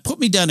that put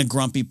me down a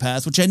grumpy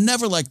path, which I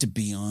never like to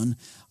be on.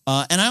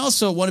 And I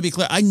also want to be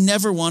clear, I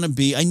never want to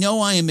be. I know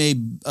I am a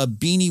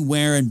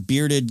beanie-wearing,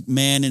 bearded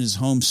man in his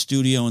home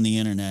studio on the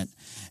internet,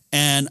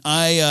 and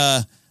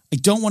I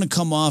don't want to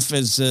come off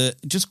as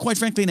just, quite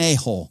frankly, an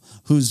a-hole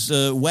who's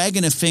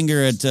wagging a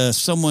finger at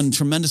someone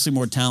tremendously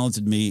more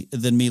talented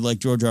than me, like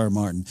George R. R.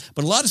 Martin.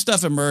 But a lot of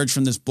stuff emerged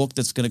from this book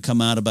that's going to come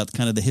out about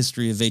kind of the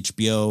history of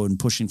HBO and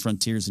pushing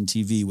frontiers in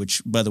TV,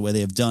 which, by the way,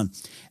 they have done.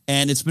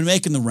 And it's been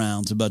making the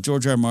rounds about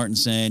George R. R. Martin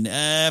saying,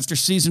 after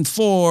season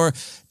 4,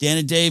 Dan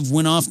and Dave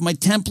went off my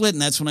template,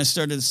 and that's when I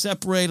started to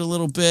separate a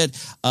little bit.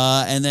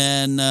 And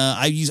then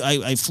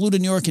I flew to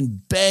New York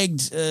and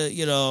begged,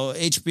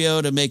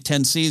 HBO to make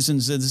 10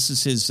 seasons. This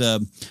is his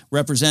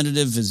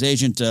representative, his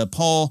agent,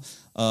 Paul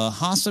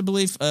Haas, I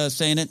believe,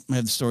 saying it. I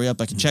have the story up.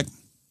 I can check.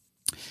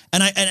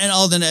 And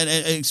Alden,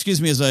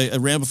 excuse me as I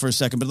ramble for a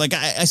second, but like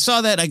I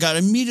saw that, I got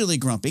immediately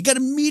grumpy.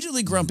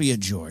 At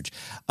George,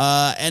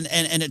 and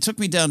it took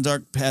me down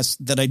dark paths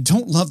that I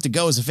don't love to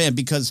go as a fan,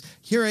 because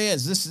here he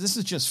is. This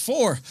is just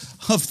 4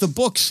 of the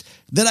books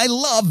that I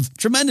love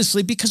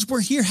tremendously, because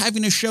we're here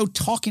having a show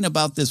talking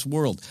about this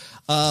world.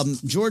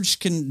 George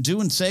can do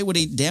and say what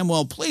he damn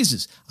well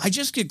pleases. I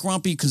just get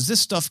grumpy because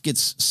this stuff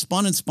gets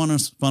spun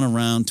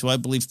around to, I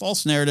believe,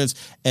 false narratives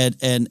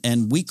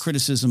and weak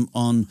criticism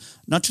on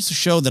not just a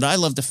show that I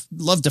love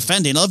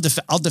defending.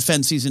 I'll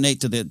defend season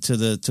 8 to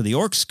the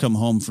orcs come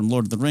home from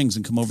Lord of the Rings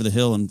and come over the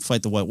hill and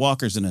fight the White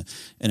Walkers in an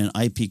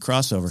IP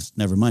crossover.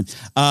 Never mind.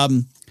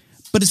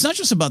 But it's not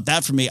just about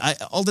that for me.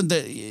 Alden,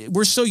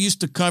 we're so used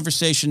to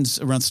conversations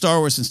around Star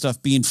Wars and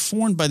stuff being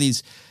formed by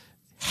these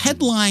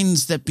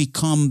headlines that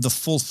become the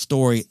full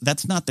story.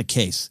 That's not the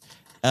case.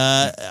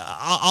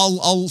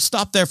 I'll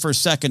stop there for a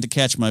second to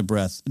catch my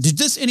breath.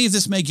 Did any of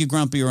this make you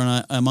grumpy, or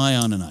am I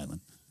on an island?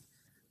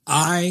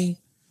 I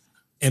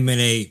am in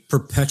a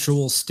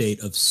perpetual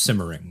state of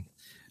simmering.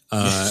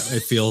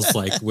 It feels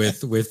like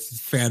with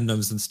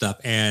fandoms and stuff,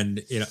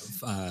 and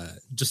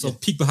just a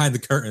peek behind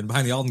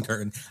the Alden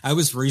curtain. I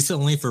was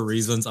recently, for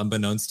reasons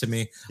unbeknownst to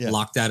me,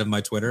 locked out of my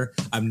Twitter.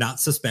 I'm not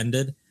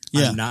suspended.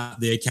 Yeah.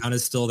 The account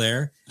is still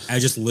there. I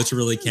just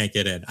literally can't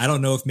get in. I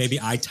don't know if maybe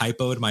I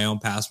typoed my own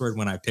password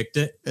when I picked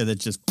it,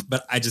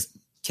 but I just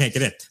can't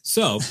get in.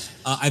 So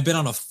I've been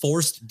on a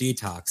forced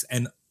detox,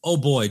 and oh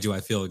boy, do I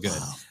feel good.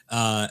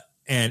 Wow.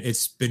 And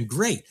it's been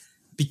great.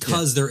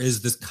 Because there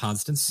is this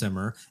constant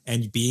simmer,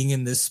 and being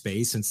in this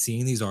space and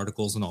seeing these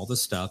articles and all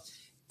this stuff,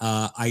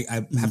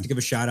 I have to give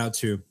a shout out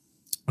to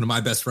one of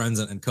my best friends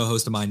and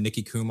co-host of mine,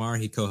 Nikki Kumar.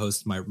 He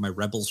co-hosts my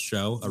Rebels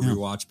show, A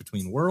Rewatch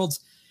Between Worlds.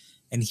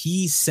 And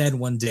he said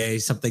one day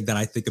something that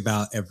I think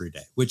about every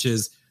day, which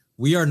is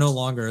we are no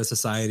longer a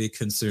society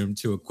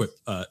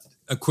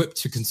equipped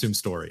to consume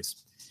stories.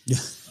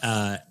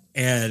 Yeah.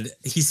 And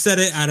he said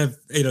it out of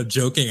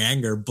joking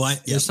anger,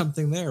 but there's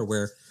something there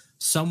where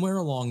somewhere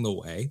along the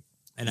way,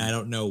 and I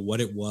don't know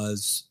what it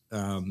was,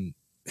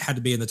 had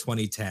to be in the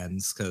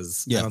 2010s,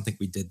 because I don't think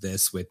we did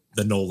this with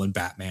the Nolan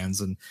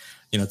Batmans and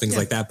things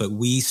like that. But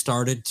we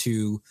started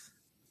to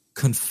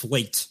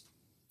conflate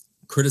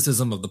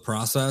criticism of the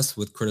process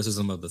with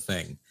criticism of the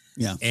thing.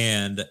 Yeah.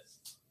 And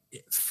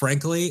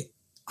frankly,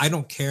 I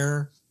don't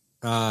care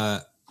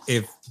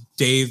if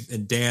Dave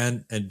and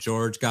Dan and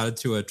George got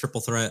into a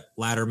triple threat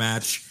ladder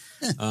match,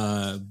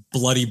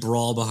 bloody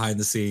brawl behind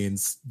the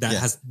scenes. That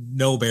has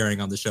no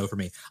bearing on the show for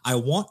me. I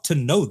want to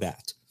know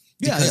that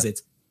because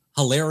it's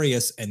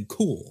hilarious and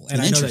cool. And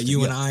I know that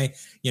you and I,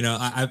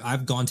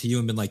 I've gone to you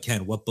and been like,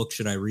 Ken, what book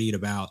should I read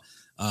about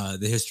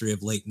the history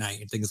of late night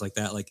and things like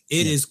that? Like,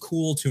 it is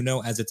cool to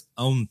know as its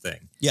own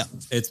thing. Yeah.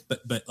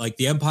 But like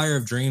The Empire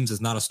of Dreams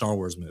is not a Star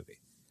Wars movie.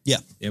 Yeah.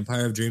 The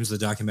Empire of Dreams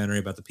is a documentary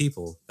about the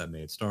people that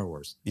made Star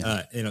Wars.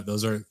 Yeah.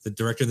 Those are the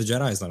director of the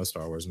Jedi is not a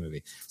Star Wars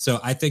movie.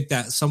 So I think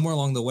that somewhere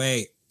along the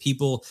way,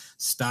 people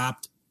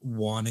stopped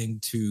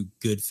wanting to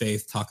good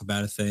faith talk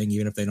about a thing,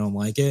 even if they don't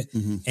like it.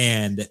 Mm-hmm.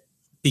 And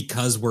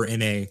because we're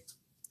in a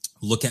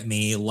look at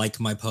me, like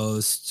my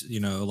post,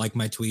 like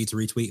my tweets,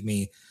 retweet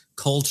me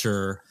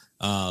culture,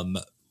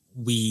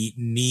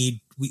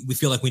 we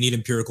feel like we need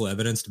empirical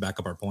evidence to back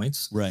up our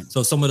points. Right.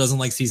 So if someone doesn't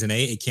like season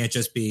 8, it can't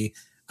just be,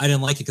 I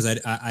didn't like it because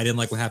I didn't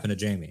like what happened to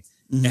Jamie.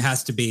 It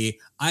has to be,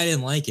 I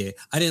didn't like it.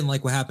 I didn't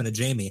like what happened to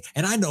Jamie.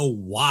 And I know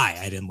why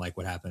I didn't like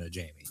what happened to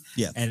Jamie.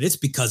 Yeah. And it's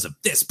because of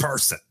this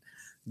person.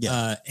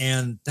 Yeah.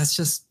 And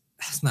that's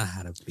not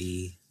how to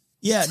be.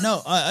 Yeah,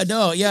 no, I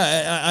know.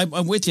 Yeah,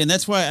 I'm with you. And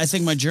that's why I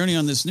think my journey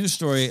on this news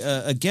story,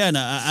 again,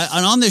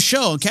 and on this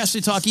show,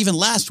 Cassidy Talk, even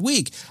last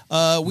week,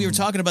 we were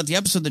talking about the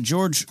episode that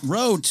George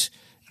wrote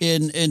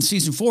in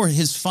season 4,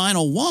 his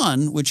final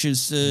one, which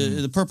is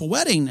the Purple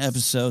Wedding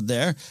episode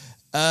there.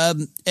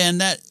 And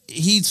that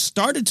he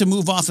started to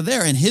move off of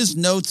there, and his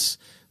notes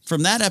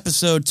from that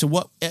episode to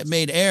what it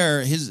made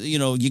air,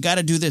 you got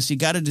to do this, you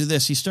got to do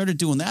this. He started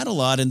doing that a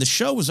lot, and the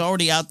show was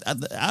already out of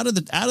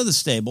the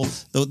stable.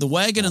 The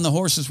wagon and the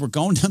horses were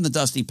going down the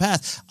dusty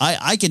path.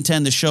 I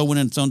contend the show went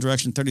in its own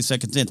direction 30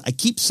 seconds in. I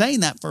keep saying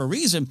that for a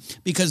reason,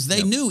 because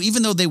they knew,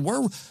 even though they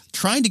were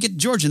trying to get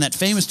George in that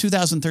famous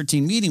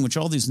 2013 meeting, which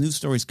all these news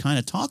stories kind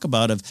of talk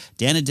about, of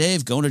Dan and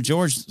Dave going to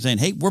George saying,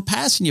 hey, we're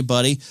passing you,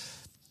 buddy.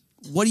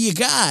 What do you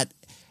got?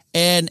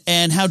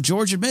 And how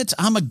George admits,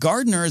 I'm a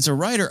gardener as a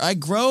writer. I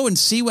grow and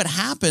see what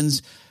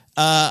happens.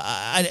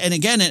 And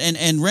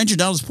again, Ranger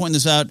Donald's pointing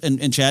this out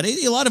in chat.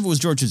 A lot of it was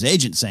George's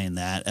agent saying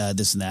that,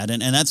 this and that,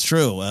 and that's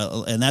true.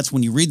 And that's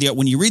when you read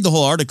the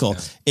whole article,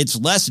 it's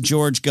less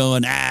George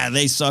going,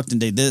 they sucked and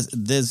did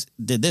this.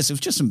 It was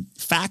just some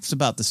facts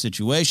about the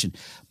situation.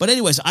 But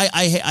anyways, I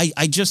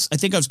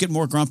think I was getting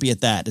more grumpy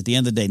at the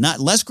end of the day. Not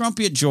less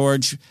grumpy at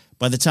George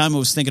by the time I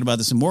was thinking about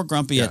this, and more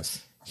grumpy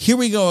at, here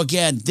we go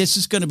again. This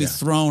is going to be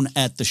thrown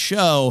at the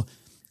show,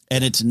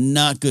 and it's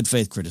not good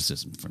faith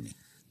criticism for me.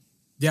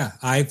 Yeah,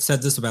 I've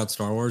said this about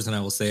Star Wars, and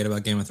I will say it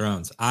about Game of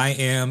Thrones. I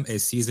am a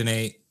season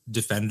 8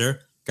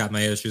 defender. Got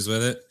my issues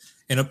with it.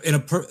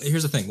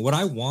 Here's the thing: what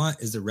I want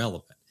is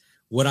irrelevant.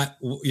 What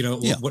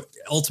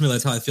ultimately,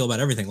 that's how I feel about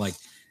everything. Like,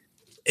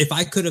 if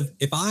I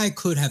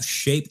could have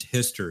shaped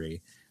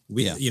history,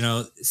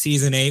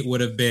 season 8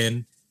 would have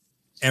been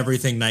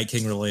everything Night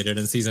King related,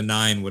 and season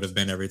 9 would have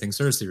been everything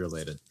Cersei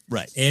related.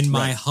 Right. In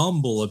my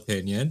humble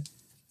opinion,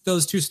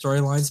 those two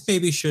storylines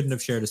maybe shouldn't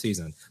have shared a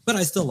season, but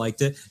I still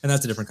liked it, and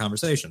that's a different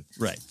conversation.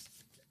 Right.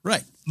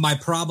 My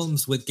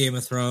problems with Game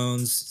of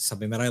Thrones,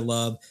 something that I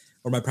love,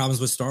 or my problems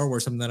with Star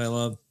Wars, something that I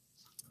love,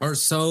 are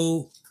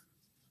so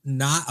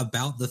not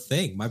about the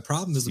thing. My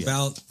problem is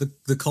about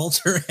the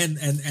culture and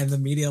the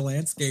media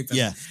landscape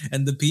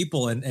and the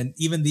people and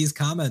even these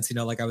comments,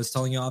 like I was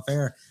telling you off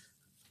air.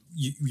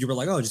 You were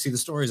like, oh, did you see the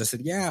stories? I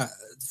said, yeah.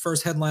 The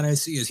first headline I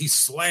see is he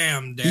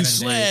slammed Dan. He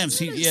slams.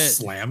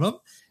 Slam him. I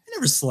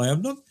never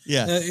slammed him.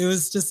 Yeah. It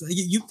was just,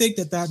 you think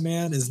that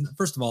man is,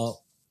 first of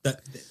all,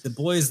 that the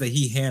boys that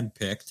he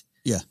handpicked,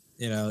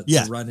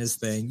 to run his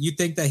thing. You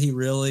think that he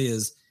really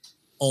is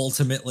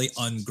ultimately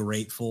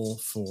ungrateful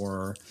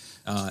for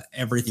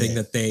everything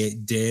that they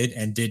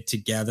did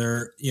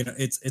together.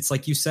 It's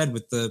like you said,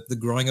 with the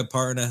growing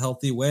apart in a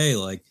healthy way.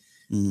 Like,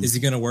 is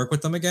he going to work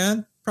with them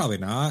again? Probably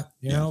not,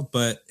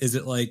 but is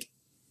it like,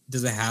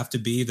 does it have to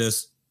be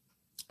this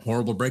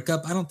horrible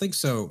breakup? I don't think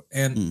so.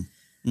 And,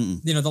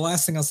 the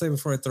last thing I'll say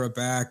before I throw it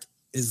back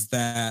is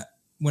that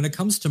when it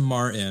comes to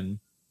Martin,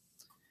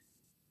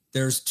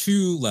 there's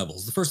 2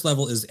 levels. The first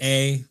level is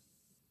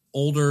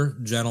older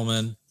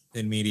gentlemen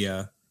in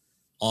media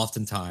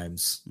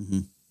oftentimes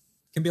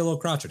can be a little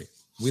crotchety.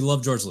 We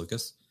love George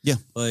Lucas. Yeah.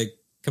 Like,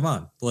 come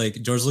on.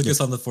 Like George Lucas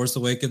on the Force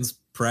Awakens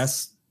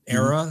press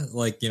era,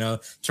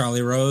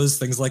 Charlie Rose,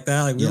 things like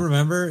that. Like we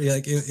remember,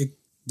 like a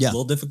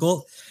little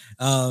difficult.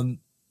 Also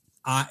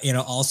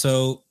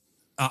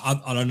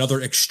on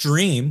another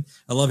extreme,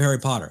 I love Harry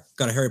Potter.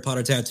 Got a Harry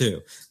Potter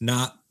tattoo.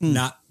 Not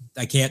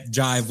I can't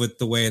jive with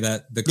the way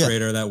that the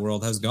creator of that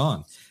world has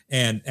gone.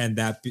 And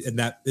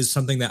that is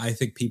something that I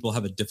think people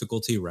have a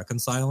difficulty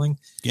reconciling.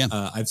 Yeah.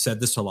 I've said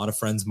this to a lot of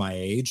friends my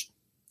age.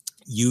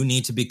 You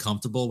need to be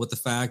comfortable with the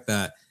fact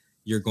that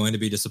you're going to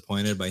be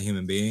disappointed by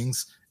human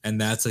beings. And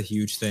that's a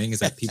huge thing, is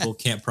that people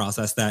can't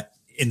process that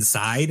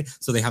inside.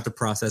 So they have to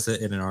process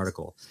it in an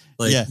article.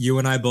 Like you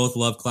and I both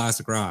love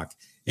classic rock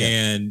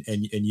and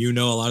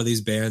a lot of these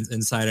bands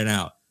inside and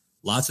out.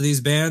 Lots of these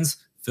bands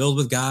filled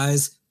with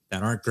guys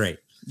that aren't great.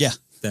 Yeah.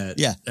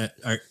 That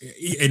are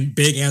in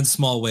big and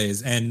small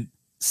ways. And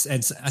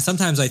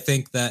sometimes I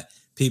think that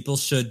people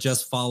should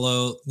just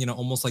follow,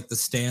 almost like the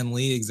Stan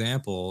Lee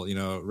example,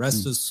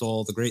 rest his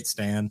soul, the great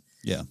Stan.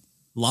 Yeah.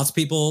 Lots of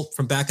people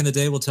from back in the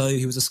day will tell you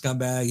he was a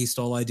scumbag. He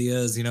stole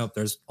ideas.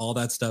 There's all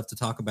that stuff to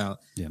talk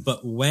about. Yeah.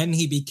 But when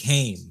he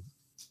became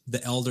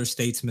the elder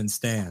statesman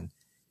Stan,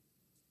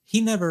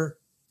 he never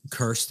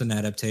cursed an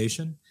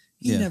adaptation.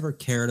 He never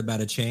cared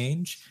about a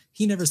change.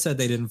 He never said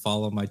they didn't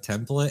follow my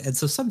template. And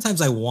so sometimes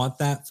I want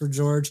that for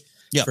George,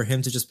 for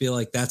him to just be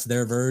like, that's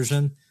their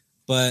version.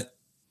 But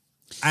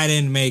I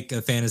didn't make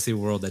a fantasy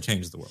world that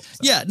changed the world. So.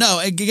 Yeah, no.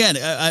 Again,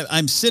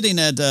 I'm sitting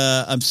at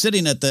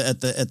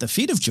the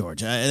feet of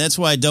George. That's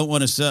why I don't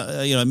want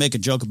to make a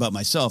joke about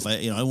myself.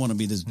 I want to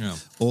be this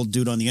old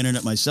dude on the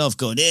internet myself,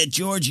 going, "Hey,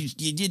 George,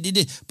 you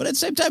did." But at the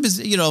same time,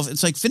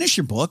 it's like finish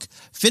your book,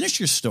 finish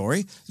your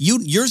story.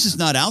 Yours is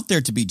not out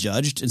there to be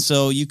judged, and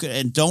so you could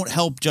and don't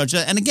help judge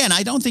that. And again,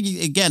 I don't think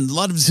a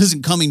lot of this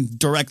isn't coming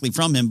directly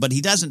from him, but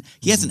he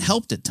hasn't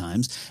helped at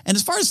times. And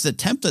as far as the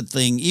template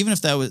thing, even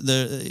if that was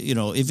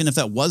even if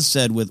that was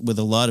said with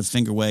a lot of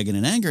finger wagging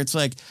and anger, it's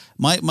like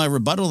my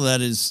rebuttal to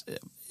that is,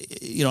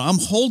 I'm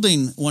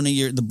holding one of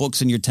the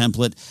books in your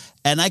template,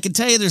 and I can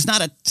tell you there's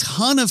not a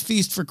ton of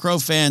Feast for Crow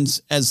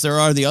fans as there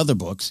are the other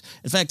books.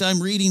 In fact,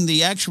 I'm reading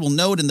the actual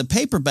note in the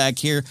paperback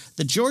here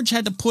that George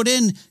had to put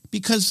in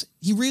because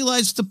he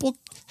realized the book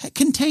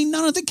contained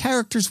none of the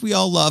characters we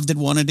all loved and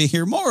wanted to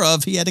hear more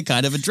of. He had to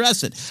kind of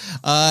address it.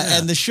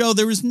 And the show,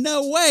 there was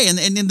no way. And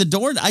in the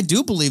Dorn, I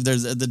do believe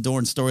the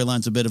Dorn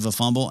storyline's a bit of a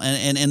fumble.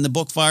 And in the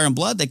book Fire and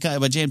Blood,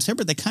 by James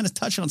Hibbert, they kind of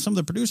touch on, some of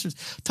the producers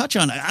touch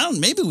on it.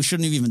 Maybe we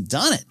shouldn't have even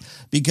done it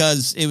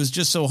because it was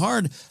just so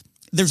hard.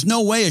 There's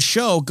no way a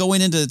show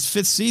going into its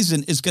 5th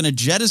season is going to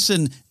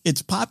jettison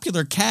its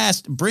popular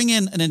cast, bring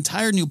in an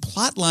entire new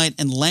plot line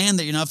and land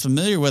that you're not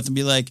familiar with and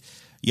be like,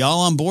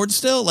 y'all on board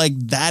still? Like,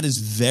 that is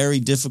very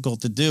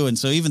difficult to do. And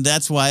so even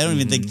that's why I don't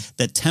even think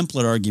that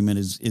template argument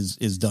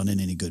is done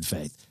in any good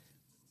faith.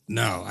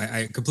 No,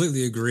 I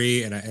completely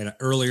agree. And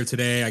earlier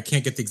today, I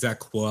can't get the exact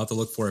quote. I'll have to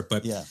look for it.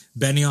 But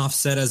Benioff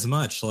said as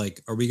much.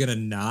 Like, are we going to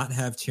not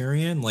have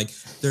Tyrion? Like,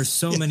 there's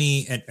so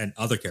many and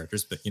other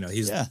characters, but,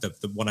 he's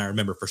the one I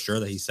remember for sure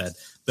that he said.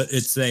 But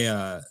it's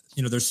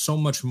there's so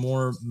much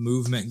more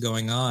movement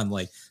going on.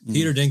 Like,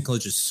 Peter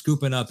Dinklage is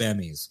scooping up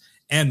Emmys.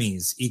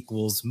 Emmys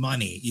equals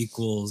money,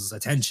 equals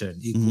attention,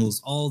 equals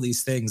all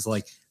these things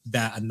like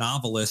that a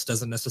novelist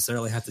doesn't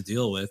necessarily have to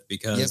deal with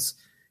because,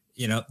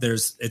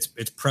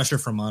 it's pressure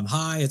from on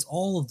high. It's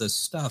all of this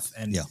stuff.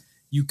 And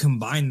you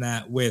combine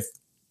that with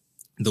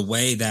the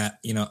way that,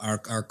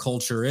 our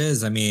culture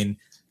is. I mean,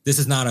 this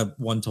is not a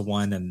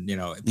one-to-one and,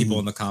 people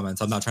in the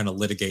comments, I'm not trying to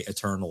litigate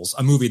Eternals,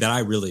 a movie that I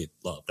really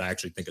loved. I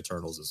actually think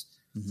Eternals is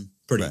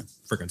pretty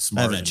freaking smart.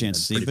 I haven't had a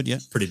chance to see, but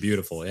pretty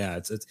beautiful. Yeah.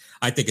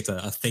 I think it's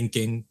a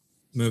thinking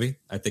movie.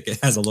 I think it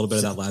has a little bit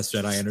of that Last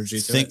Jedi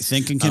energy to it.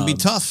 Thinking can be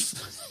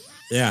tough.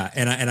 Yeah,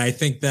 and I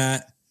think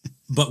that,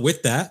 but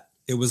with that,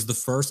 it was the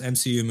first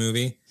MCU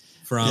movie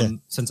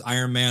since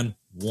Iron Man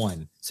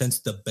 1, since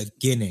the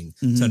beginning,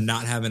 to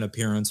not have an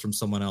appearance from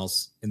someone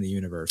else in the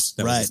universe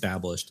that was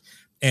established.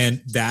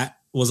 And that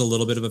was a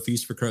little bit of a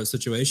Feast for Crows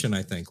situation,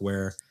 I think,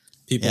 where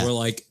people were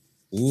like,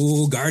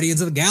 ooh, Guardians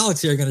of the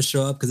Galaxy are going to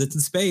show up because it's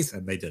in space,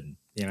 and they didn't.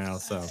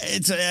 So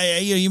it's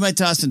you might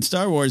toss in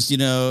Star Wars.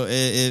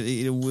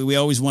 We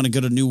always want to go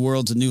to new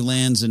worlds and new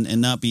lands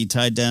and not be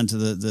tied down to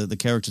the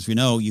characters we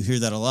know. You hear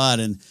that a lot,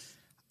 and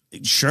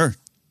sure,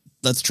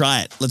 let's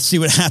try it. Let's see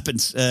what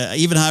happens.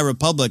 Even High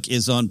Republic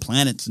is on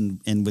planets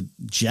and with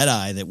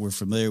Jedi that we're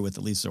familiar with,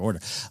 at least their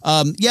order.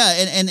 And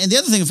the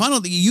other thing,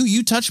 finally,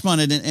 you touched on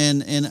it,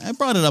 and I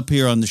brought it up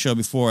here on the show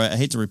before. I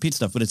hate to repeat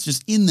stuff, but it's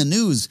just in the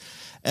news.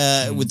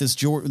 With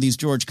these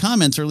George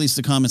comments, or at least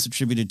the comments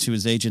attributed to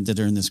his agent that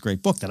are in this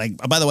great book that I,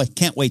 by the way,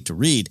 can't wait to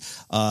read.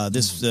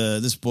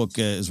 This book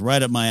is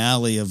right up my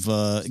alley of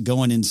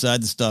going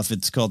inside the stuff.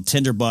 It's called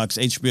Tinderbox,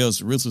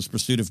 HBO's Ruthless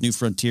Pursuit of New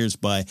Frontiers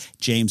by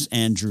James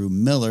Andrew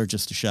Miller,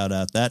 just to shout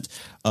out that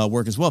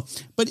work as well.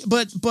 But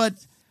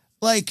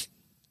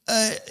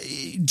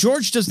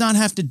George does not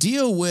have to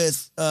deal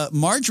with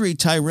Marjorie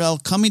Tyrell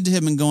coming to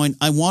him and going,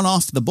 I want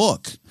off the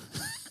book.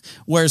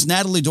 Whereas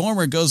Natalie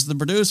Dormer goes to the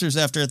producers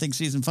after, I think,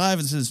 season 5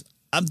 and says,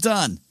 I'm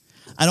done.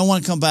 I don't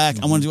want to come back.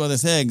 I want to do other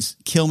things.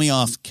 Kill me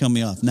off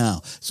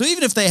now. So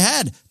even if they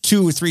had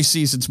 2 or 3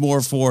 seasons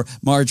more for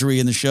Marjorie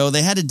in the show,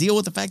 they had to deal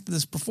with the fact that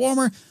this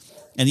performer,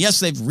 and yes,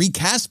 they've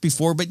recast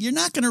before, but you're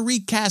not going to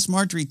recast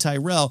Marjorie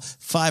Tyrell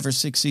 5 or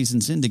 6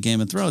 seasons into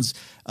Game of Thrones.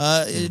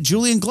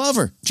 Julian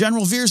Glover,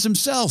 General Veers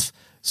himself,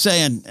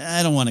 saying,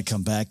 I don't want to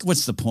come back.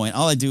 What's the point?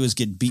 All I do is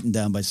get beaten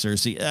down by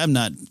Cersei. I'm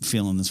not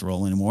feeling this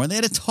role anymore. And they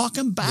had to talk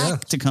him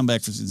back to come back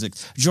for season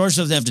 6. George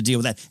doesn't have to deal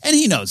with that. And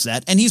he knows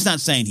that. And he's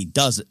not saying he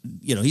does it.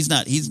 He's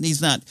not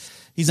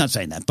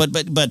saying that. But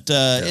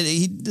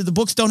the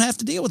books don't have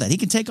to deal with that. He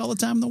can take all the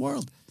time in the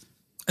world.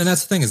 And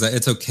that's the thing, is that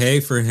it's okay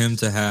for him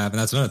to have,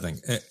 and that's another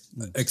thing,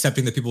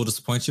 accepting that people will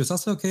disappoint you. It's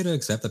also okay to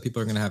accept that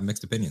people are going to have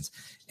mixed opinions.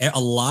 And a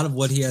lot of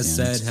what he has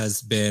said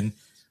has been,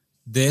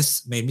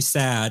 this made me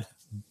sad,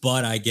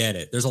 but I get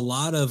it. There's a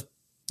lot of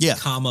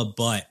comma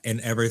but in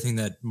everything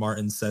that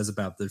Martin says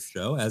about this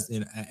show,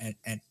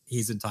 and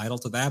he's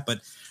entitled to that. But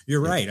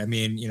you're right. I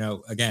mean,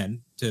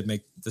 again, to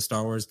make the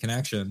Star Wars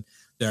connection,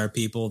 there are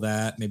people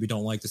that maybe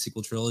don't like the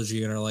sequel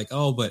trilogy and are like,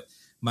 oh, but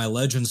my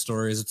legend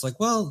stories. It's like,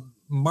 well,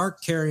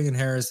 Mark, Carey, and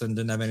Harrison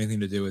didn't have anything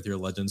to do with your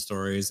legend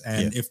stories.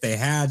 And if they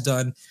had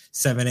done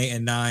 7, 8,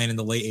 and 9 in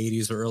the late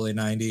 80s or early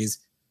 90s,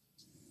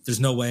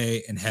 there's no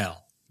way in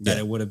hell that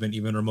it would have been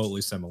even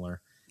remotely similar.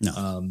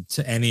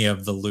 to any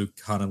of the Luke,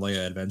 Han, and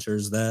Leia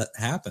adventures that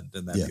happened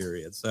in that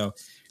period. So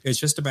it's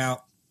just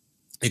about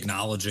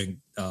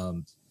acknowledging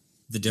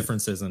the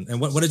differences. And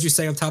what did you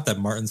say up top that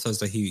Martin says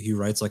that he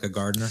writes like a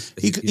gardener?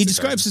 He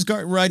describes his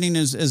writing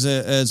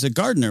as a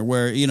gardener,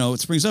 where, it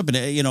springs up. And,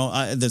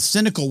 the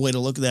cynical way to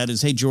look at that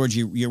is, hey, George,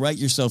 you write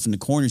yourself into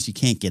corners you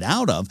can't get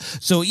out of.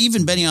 So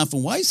even Benioff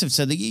and Weiss have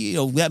said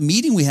that, that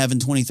meeting we have in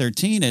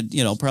 2013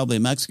 at, probably a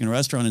Mexican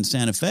restaurant in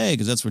Santa Fe,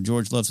 because that's where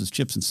George loves his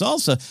chips and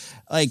salsa.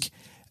 Like,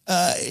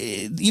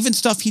 even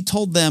stuff he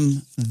told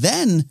them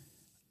then,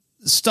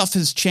 stuff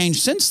has changed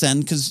since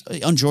then, because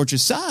on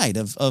George's side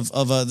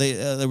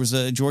there was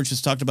George has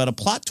talked about a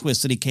plot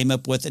twist that he came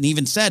up with, and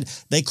even said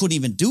they couldn't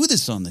even do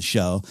this on the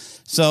show.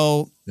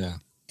 So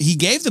he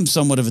gave them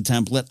somewhat of a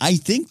template. I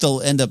think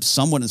they'll end up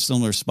somewhat in a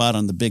similar spot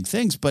on the big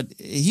things, but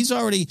he's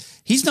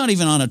not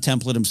even on a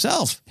template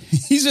himself.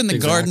 He's in the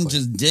garden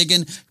just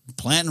digging,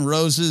 planting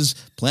roses,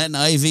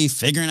 planting ivy,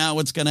 figuring out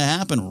what's going to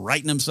happen,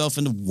 writing himself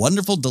into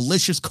wonderful,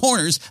 delicious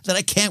corners that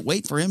I can't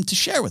wait for him to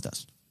share with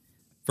us.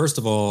 First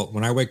of all,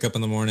 when I wake up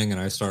in the morning and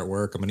I start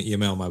work, I'm going to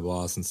email my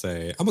boss and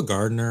say, I'm a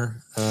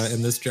gardener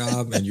in this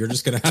job, and you're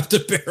just going to have to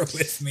bear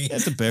with me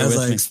as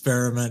I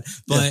experiment.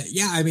 But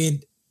I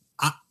mean,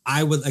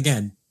 I would,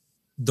 again,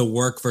 the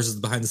work versus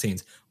the behind the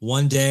scenes.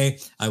 One day,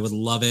 I would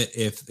love it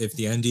if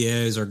the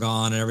NDAs are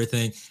gone and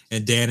everything,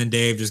 and Dan and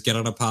Dave just get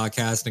on a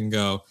podcast and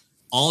go,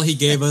 all he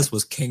gave us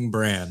was King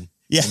Bran.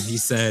 Yeah. And he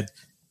said,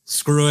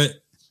 screw it.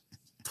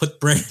 Put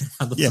Bran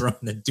on the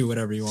throne and do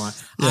whatever you want.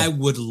 Yeah. I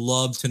would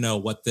love to know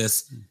what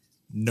this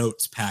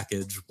notes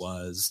package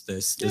was,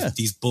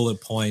 these bullet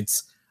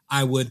points.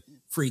 I would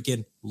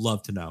freaking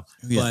love to know.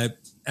 Yeah. But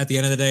at the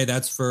end of the day,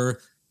 that's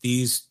for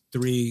these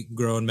three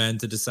grown men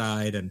to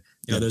decide. And,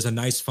 there's a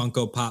nice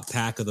Funko Pop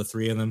pack of the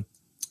three of them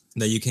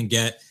that you can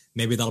get.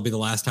 Maybe that'll be the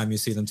last time you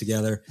see them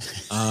together.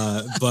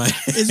 But,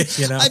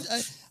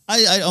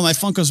 my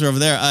Funkos are over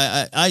there.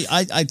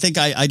 I think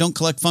I don't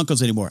collect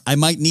Funkos anymore. I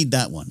might need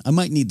that one. I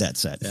might need that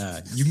set. Yeah,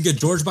 you can get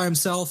George by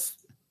himself,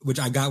 which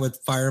I got with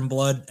Fire and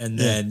Blood, and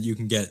then you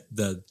can get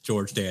the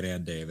George, Dan,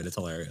 and David. It's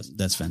hilarious.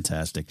 That's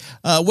fantastic.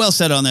 Well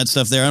said on that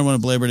stuff there. I don't want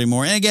to belabor it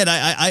anymore. And again,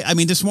 I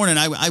mean, this morning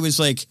I was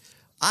like,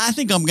 I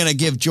think I'm going to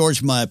give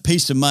George my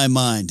piece of my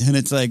mind. And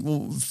it's like,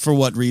 well, for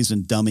what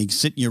reason, dummy?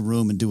 Sit in your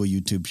room and do a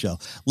YouTube show.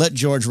 Let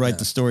George write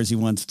the stories he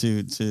wants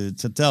to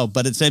tell.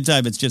 But at the same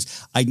time, it's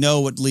just, I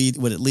know what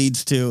it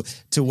leads to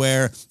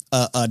where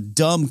a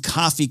dumb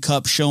coffee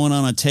cup showing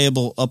on a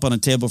table, up on a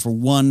table for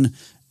one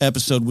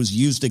episode was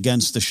used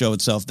against the show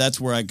itself. That's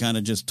where I kind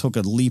of just took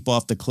a leap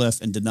off the cliff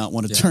and did not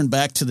want to turn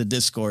back to the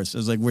discourse. I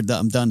was like,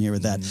 I'm done here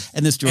with that.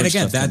 And this George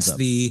stuff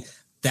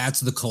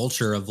that's the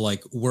culture of,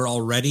 like, we're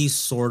already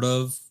sort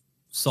of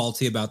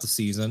salty about the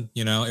season.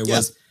 It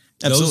was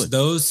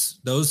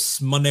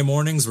those Monday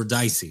mornings were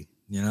dicey.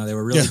 They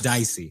were really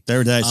dicey. They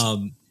were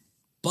dicey.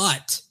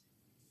 But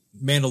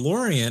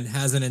Mandalorian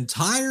has an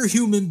entire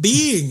human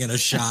being in a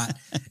shot,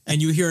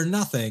 and you hear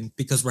nothing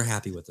because we're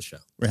happy with the show.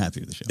 We're happy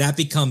with the show. That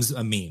becomes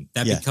a meme.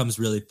 That becomes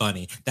really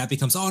funny. That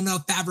becomes, oh no,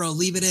 Favreau,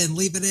 leave it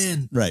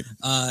in. Right.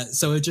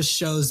 So it just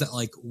shows that,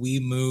 like, we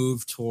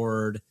move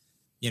toward,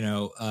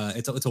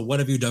 it's a what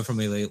have you done for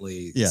me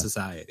lately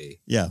society.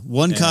 Yeah.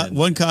 One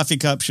coffee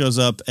cup shows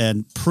up,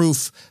 and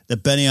proof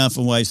that Benioff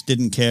and Weiss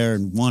didn't care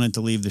and wanted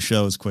to leave the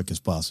show as quick as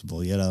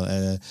possible.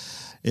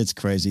 It's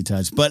crazy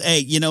times. But hey,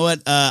 you know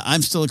what?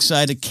 I'm still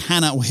excited.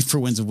 Cannot wait for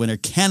Winds of Winter.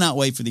 Cannot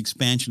wait for the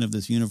expansion of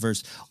this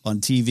universe on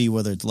TV,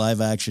 whether it's live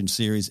action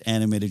series,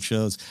 animated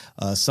shows,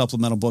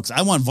 supplemental books.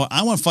 I want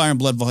Fire and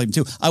Blood Volume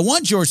 2. I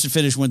want George to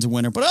finish Winds of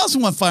Winter, but I also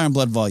want Fire and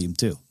Blood Volume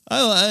 2.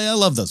 I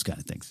love those kind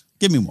of things.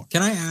 Give me more.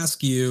 Can I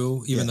ask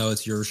you, even though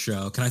it's your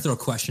show, can I throw a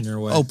question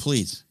your way? Oh,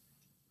 please.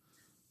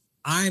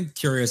 I'm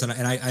curious, and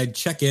I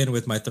check in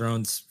with my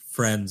Thrones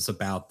friends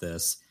about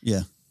this.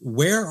 Yeah.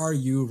 Where are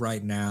you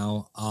right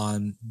now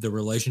on the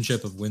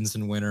relationship of Winds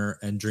and Winter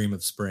and Dream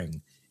of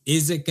Spring?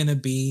 Is it going to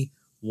be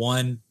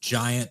one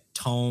giant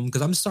tome?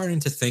 Because I'm starting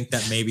to think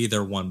that maybe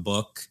they're one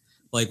book.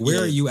 Like,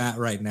 where are you at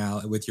right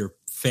now with your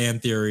fan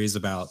theories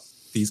about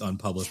these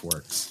unpublished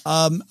works?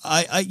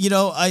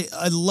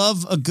 I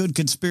love a good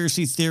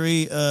conspiracy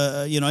theory.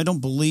 I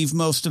don't believe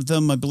most of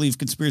them. I believe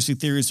conspiracy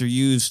theories are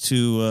used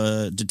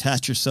to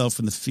detach yourself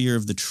from the fear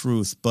of the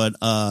truth. But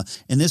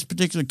in this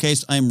particular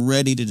case, I'm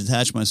ready to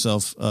detach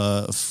myself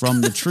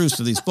from the truth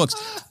of these books.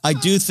 I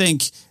do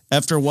think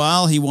after a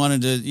while, he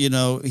wanted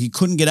to, he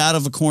couldn't get out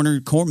of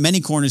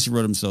many corners he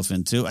wrote himself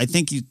into. I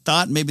think he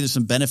thought maybe there's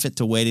some benefit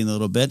to waiting a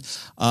little bit.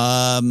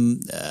 And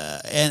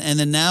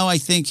then now I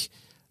think,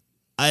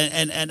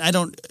 I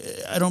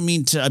don't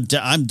mean to,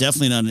 I'm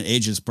definitely not an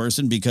ageist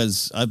person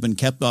because I've been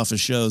kept off of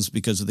shows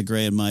because of the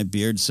gray in my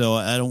beard. So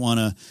I don't want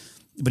to,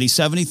 but he's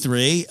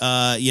 73,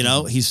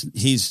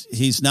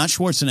 he's not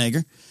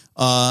Schwarzenegger.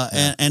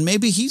 And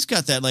maybe he's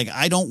got that, like,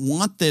 I don't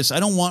want this. I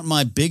don't want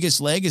my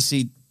biggest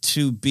legacy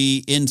to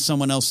be in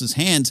someone else's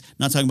hands.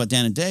 Not talking about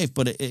Dan and Dave,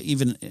 but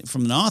even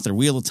from an author.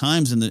 Wheel of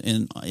Time's in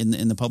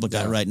the public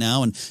eye right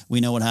now, and we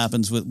know what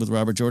happens with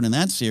Robert Jordan in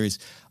that series.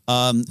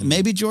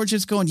 Maybe George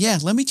is going,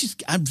 let me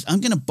just, I'm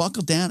going to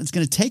buckle down. It's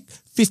going to take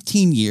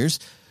 15 years,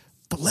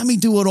 but let me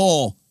do it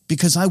all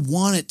because I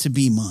want it to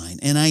be mine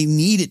and I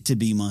need it to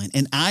be mine.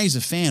 And I, as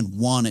a fan,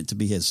 want it to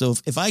be his. So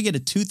if I get a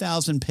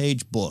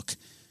 2,000-page book,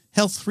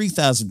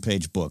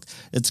 3,000-page book,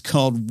 it's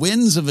called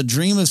Winds of a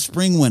Dream of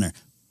Spring Winter.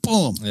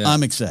 Boom. Yeah.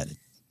 I'm excited.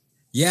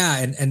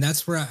 Yeah. And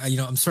that's where,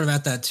 I'm sort of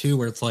at that too,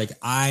 where it's like,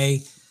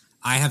 I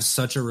have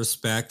such a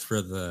respect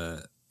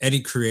for any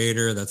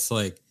creator that's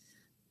like,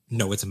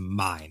 no, it's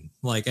mine.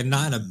 Like, and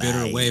not in a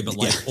bitter way, but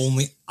like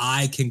only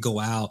I can go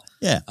out.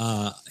 Yeah.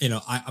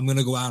 I'm going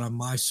to go out on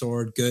my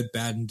sword, good,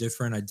 bad, and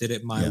different. I did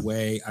it my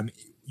way. I mean,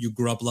 you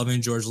grew up loving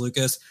George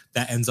Lucas,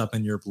 that ends up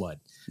in your blood,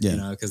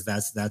 because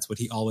that's what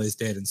he always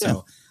did. And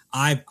so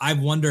I've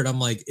wondered, I'm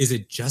like, is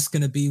it just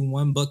going to be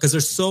one book? Because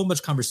there's so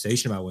much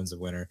conversation about Winds of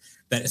Winter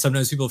that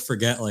sometimes people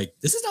forget, like,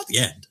 this is not the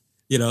end.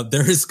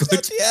 There is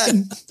going to be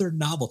another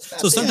novel.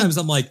 So sometimes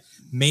I'm like,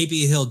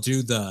 maybe he'll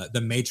do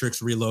the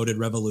Matrix Reloaded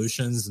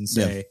Revolutions and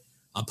say,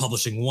 I'm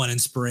publishing one in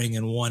spring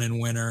and one in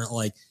winter.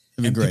 Like,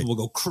 and people will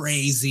go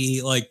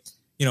crazy. Like,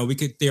 we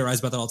could theorize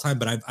about that all the time,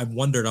 but I've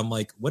wondered, I'm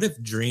like, what if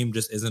Dream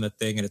just isn't a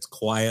thing and it's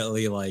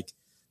quietly like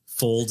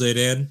folded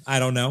in? I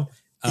don't know.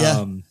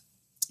 But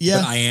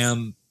I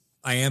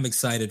am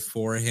excited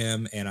for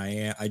him. And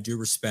I do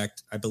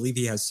respect, I believe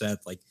he has said,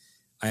 like,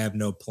 I have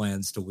no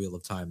plans to Wheel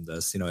of Time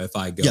this, if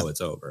I go,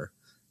 it's over,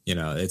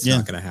 it's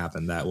not going to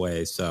happen that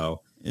way.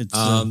 So,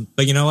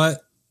 but you know what?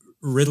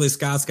 Ridley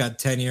Scott's got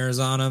 10 years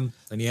on him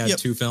and he had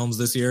 2 films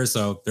this year.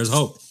 So there's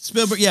hope.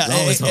 Spielberg, again,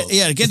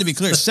 to be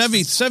clear,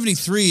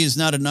 73 is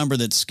not a number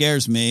that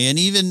scares me. And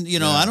even,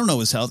 I don't know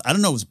his health. I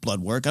don't know his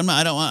blood work.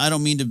 I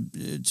don't mean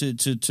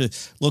to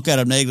look at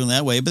him negatively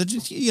that way, but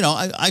just,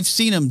 I've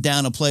seen him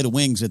down a plate of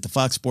wings at the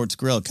Fox Sports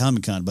Grill at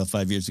Comic-Con about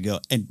 5 years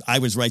ago. And I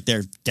was right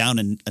there down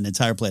an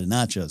entire plate of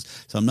nachos.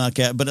 So I'm not,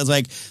 but it's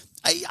like,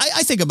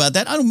 I think about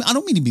that. I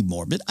don't mean to be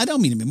morbid. I do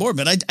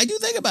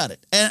think about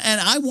it. And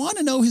I want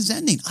to know his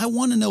ending. I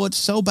want to know it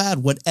so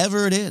bad,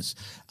 whatever it is.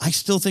 I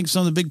still think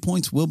some of the big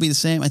points will be the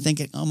same. I think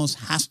it almost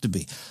has to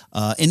be.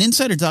 And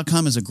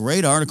Insider.com is a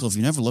great article. If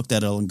you never looked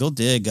at it, and go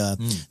dig.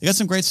 They got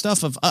some great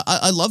stuff.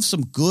 I love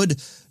some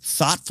good,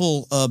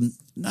 thoughtful,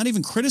 not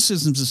even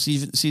criticisms of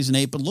season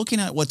 8, but looking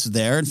at what's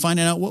there and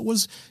finding out what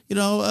was,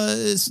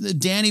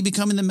 Danny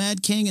becoming the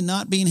Mad King and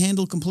not being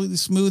handled completely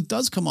smooth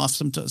does come off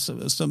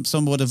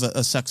somewhat of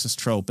a sexist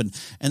trope, and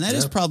that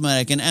is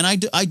problematic. And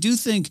I do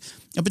think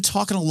I've been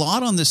talking a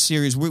lot on this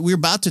series. We're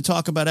about to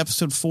talk about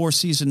episode 4,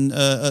 season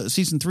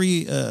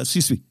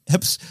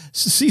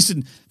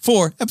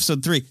 4,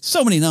 episode 3.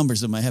 So many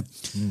numbers in my head,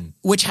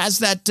 which has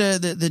that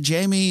the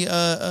Jaime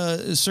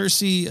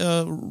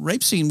Cersei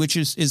rape scene, which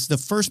is the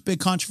first big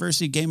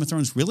controversy Game of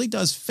Thrones really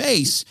does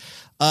face.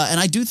 And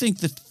I do think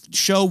the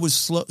show was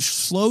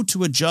slow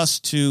to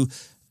adjust to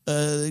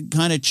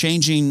kind of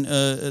changing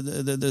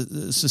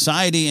the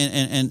society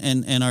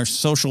and our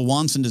social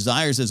wants and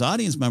desires as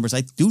audience members.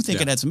 I do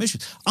think it had some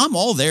issues. I'm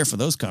all there for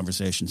those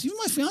conversations. Even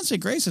my fiance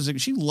Grace says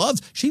she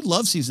loves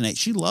season 8.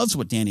 She loves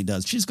what Danny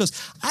does. She just goes,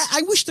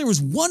 I wish there was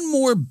one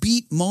more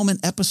beat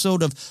moment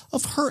episode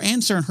of her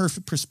answer and her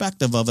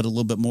perspective of it a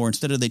little bit more,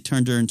 instead of they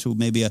turned her into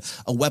maybe a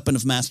weapon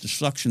of mass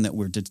destruction that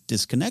we're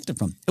disconnected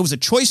from. It was a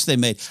choice they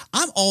made.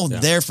 I'm all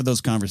there for those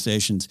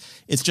conversations.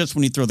 It's just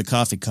when you throw the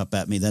coffee cup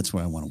at me, that's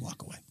where I want to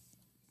walk away.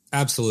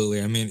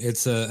 Absolutely. I mean,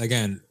 it's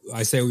again,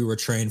 I say we were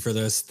trained for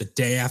this the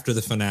day after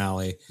the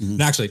finale.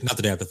 Actually, not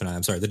the day after the finale.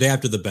 I'm sorry. The day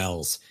after the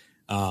bells.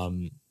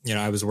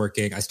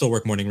 I still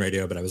work morning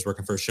radio, but I was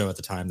working for a show at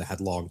the time that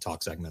had long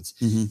talk segments.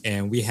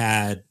 And we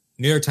had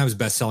New York Times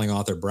bestselling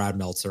author Brad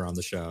Meltzer on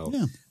the show.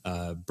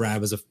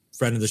 Brad was a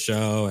friend of the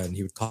show, and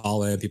he would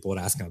call in. People would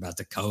ask him about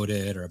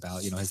Decoded or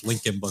about, his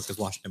Lincoln book, his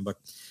Washington book.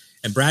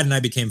 And Brad and I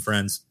became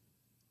friends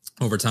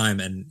over time.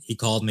 And he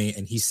called me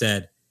and he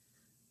said,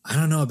 I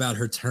don't know about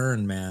her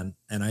turn, man.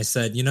 And I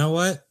said, you know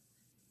what?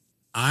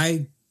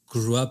 I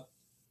grew up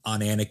on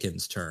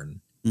Anakin's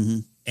turn,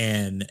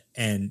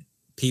 and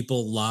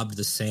people lobbed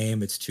the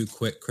same, it's too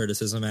quick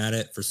criticism at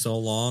it for so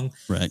long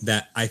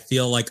that I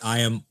feel like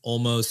I am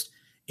almost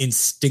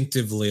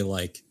instinctively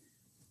like,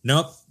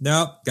 nope,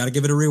 got to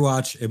give it a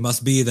rewatch. It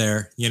must be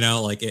there.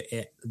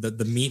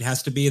 The meat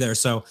has to be there.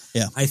 So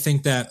I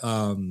think that,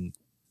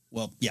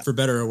 for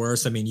better or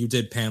worse, I mean, you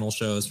did panel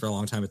shows for a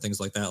long time and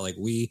things like that. Like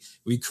we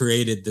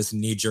created this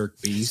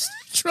knee-jerk beast.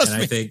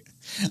 Trust me.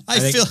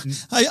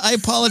 I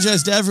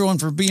apologize to everyone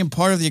for being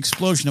part of the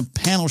explosion of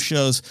panel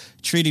shows,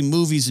 treating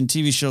movies and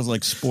TV shows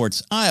like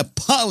sports. I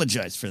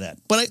apologize for that.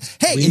 But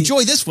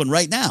enjoy this one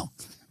right now.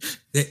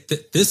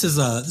 This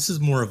is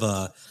more of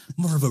a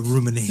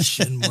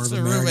rumination, more of a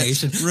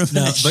marination.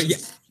 No, but yeah.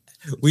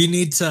 We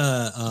need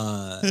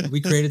to.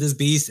 We created this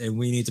beast, and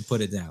we need to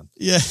put it down.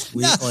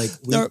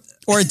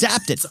 Or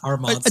adapt it. It's our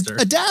monster.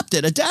 Adapt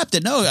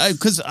it. No,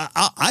 because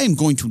I am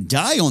going to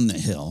die on the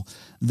hill.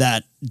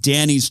 that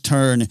Danny's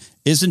turn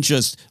isn't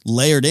just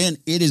layered in,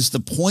 it is the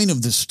point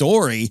of the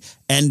story,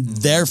 and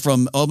there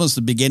from almost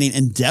the beginning,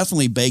 and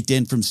definitely baked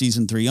in from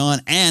season 3 on.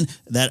 And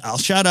that I'll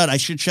shout out, I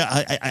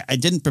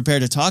didn't prepare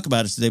to talk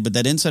about it today, but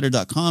that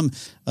insider.com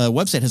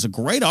website has a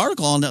great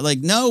article on it. Like,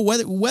 no,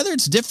 whether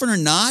it's different or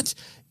not,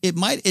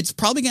 it's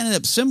probably going to end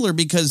up similar,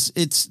 because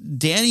it's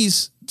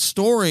Danny's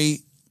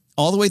story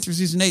all the way through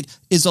season 8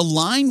 is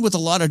aligned with a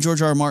lot of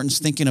George R.R. Martin's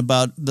thinking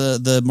about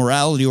the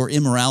morality or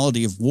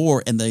immorality of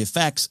war and the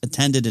effects,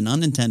 attended and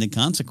unintended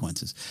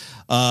consequences.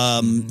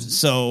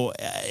 So,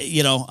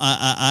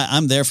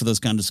 I'm there for those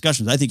kind of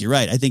discussions. I think you're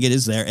right. I think it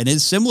is there. And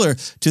it's similar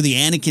to the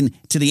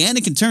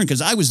Anakin turn,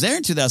 because I was there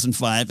in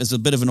 2005 as a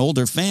bit of an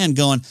older fan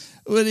going,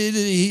 well,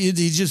 he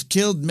just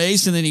killed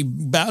Mason and he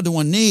bowed to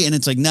one knee. And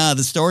it's like, nah,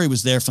 the story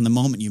was there from the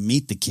moment you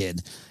meet the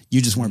kid.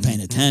 You just weren't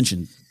paying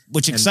attention,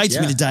 which excites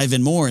me to dive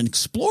in more and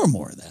explore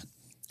more of that.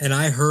 And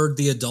I heard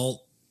the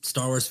adult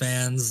Star Wars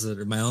fans,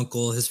 my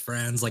uncle, his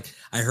friends, like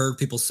I heard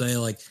people say,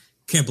 like,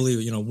 can't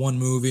believe it, one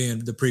movie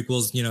and the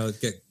prequels,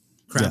 get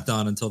crapped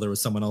on until there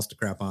was someone else to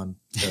crap on.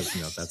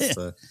 Because,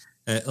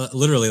 that's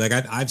literally, like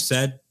I've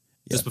said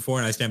this before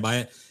and I stand by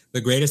it.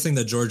 The greatest thing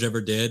that George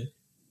ever did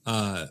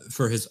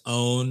for his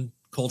own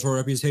cultural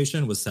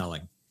reputation was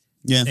selling.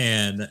 Yeah.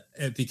 And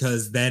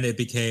because then it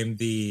became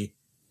the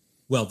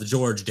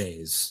George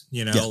days,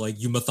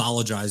 like you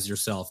mythologize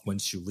yourself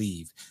once you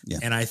leave. Yeah.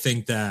 And I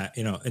think that,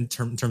 in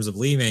terms of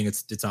leaving,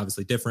 it's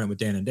obviously different with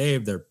Dan and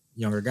Dave. They're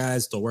younger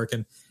guys still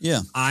working.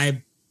 Yeah.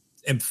 I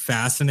am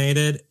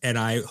fascinated and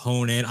I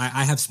hone in.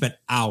 I have spent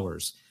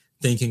hours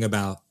thinking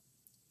about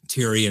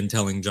Tyrion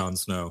telling Jon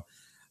Snow,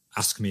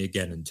 ask me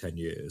again in 10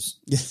 years.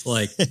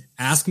 Like,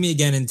 ask me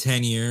again in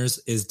 10 years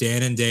is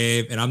Dan and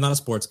Dave. And I'm not a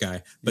sports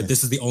guy, but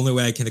this is the only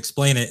way I can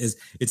explain it is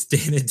it's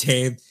Dan and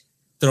Dave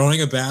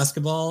throwing a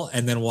basketball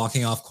and then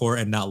walking off court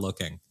and not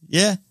looking.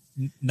 Yeah.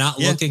 Not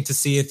looking to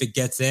see if it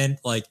gets in.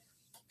 Like,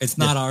 it's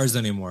not ours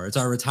anymore. It's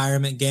our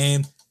retirement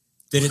game.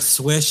 Did it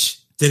swish?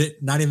 Did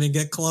it not even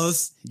get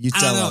close? I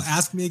don't know. Us.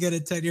 Ask me again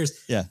in 10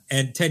 years. Yeah.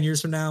 And 10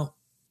 years from now,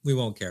 we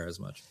won't care as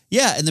much.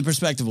 Yeah, and the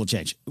perspective will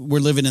change.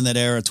 We're living in that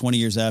era 20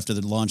 years after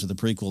the launch of the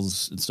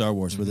prequels in Star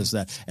Wars with this,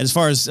 that. And as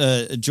far as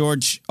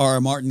George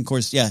R.R. Martin, of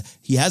course,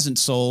 he hasn't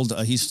sold.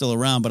 He's still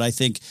around, but I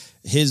think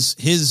his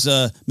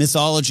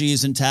mythology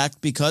is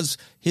intact because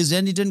his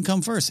ending didn't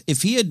come first.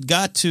 If he had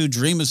got to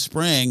Dream of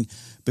Spring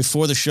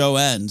before the show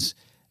ends,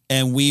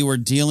 and we were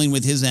dealing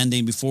with his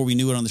ending before we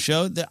knew it on the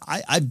show,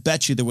 I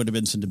bet you there would have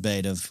been some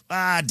debate of,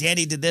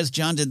 Danny did this,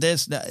 John did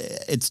this.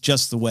 It's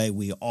just the way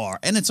we are.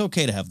 And it's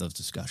okay to have those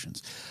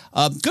discussions.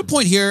 Good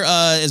point here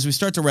as we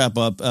start to wrap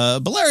up.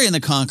 Balerion the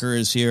Conqueror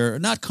is here,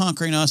 not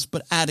conquering us,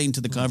 but adding to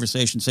the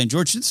conversation, saying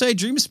George should say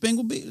Dream of Spring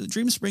will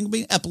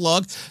be an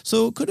epilogue,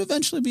 so it could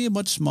eventually be a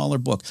much smaller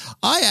book.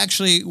 I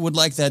actually would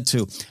like that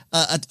too.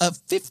 A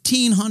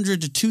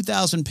 1,500 to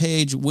 2,000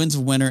 page Winds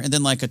of Winter, and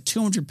then like a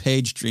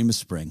 200-page Dream of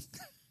Spring.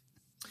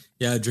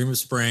 Yeah, Dream of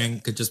Spring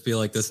could just be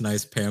like this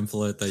nice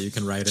pamphlet that you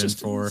can write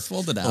just in for.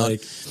 Fold it out. Like,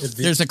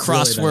 there's a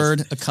crossword, really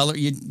nice. A color.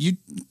 You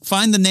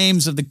find the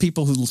names of the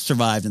people who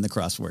survived in the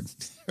crossword.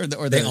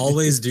 They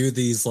always do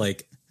these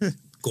like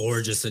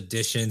gorgeous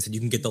editions, and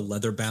you can get the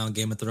leather-bound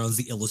Game of Thrones,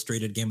 the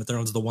illustrated Game of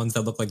Thrones, the ones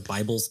that look like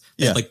Bibles,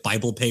 like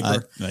Bible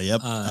paper. I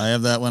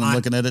have that one. I'm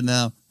looking at it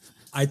now.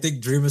 I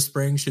think Dream of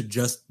Spring should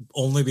just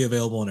only be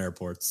available in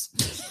airports.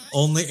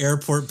 Only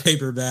airport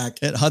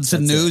paperback. At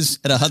Hudson News.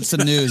 At a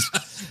Hudson News.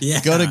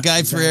 Go to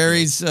Guy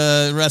Fieri's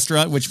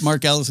restaurant, which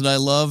Mark Ellis and I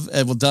love,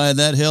 and we'll die on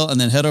that hill,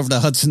 and then head over to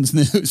Hudson's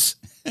News.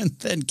 And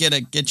then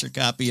get your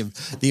copy of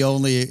the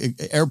only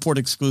airport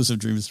exclusive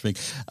Dream of Spring.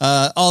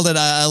 Alden,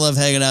 I love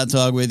hanging out and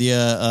talking with you.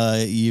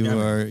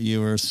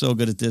 You are so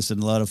good at this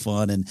and a lot of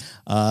fun. And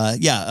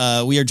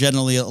we are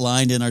generally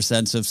aligned in our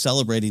sense of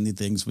celebrating the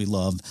things we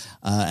love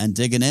and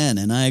digging in.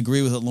 And I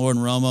agree with what Lauren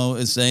Romo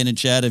is saying in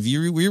chat. If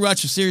you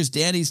rewatch the series,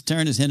 Danny's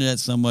turn is hinted at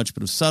so much,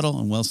 but it was subtle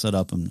and well set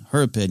up in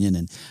her opinion.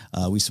 And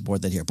we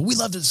support that here. But we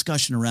love the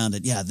discussion around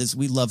it. Yeah,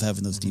 we love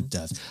having those deep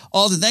dives.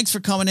 Alden, thanks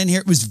for coming in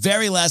here. It was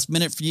very last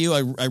minute for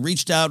you. I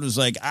reached out and was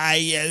like,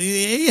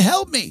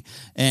 help me.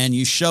 And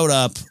you showed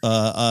up.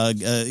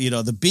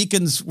 The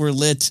beacons were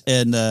lit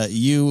and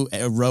you,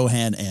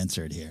 Rohan,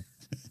 answered here.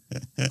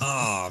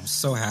 I'm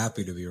so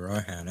happy to be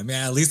Rohan. I mean,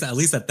 at least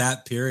at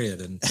that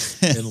period in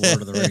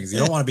Lord of the Rings. You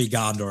don't want to be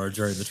Gondor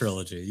during the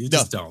trilogy. You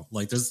just don't.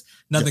 Like, there's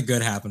nothing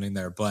good happening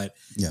there. But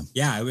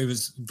it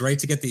was great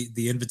to get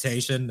the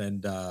invitation.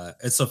 And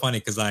it's so funny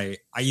because I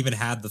even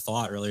had the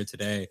thought earlier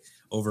today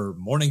over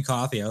morning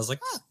coffee. I was like,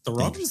 the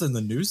Rogers in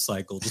the news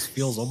cycle just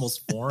feels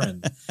almost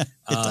foreign. It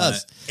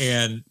does.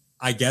 And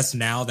I guess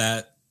now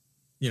that,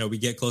 we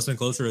get closer and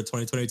closer to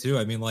 2022,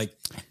 I mean, like,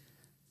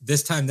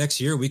 this time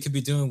next year, we could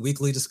be doing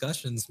weekly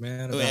discussions,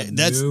 man, about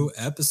new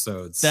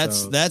episodes.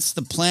 That's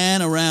the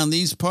plan around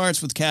these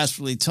parts with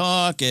Casterly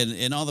Talk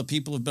and all the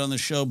people who've been on the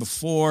show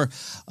before.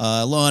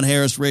 Lon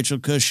Harris, Rachel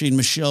Cushing,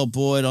 Michelle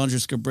Boyd,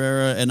 Andres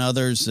Cabrera, and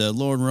others.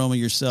 Lauren Roma,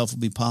 yourself will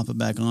be popping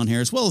back on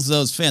here, as well as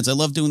those fans. I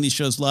love doing these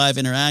shows live,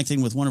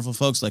 interacting with wonderful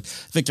folks like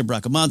Victor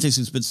Bracamontes,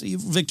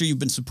 Victor, you've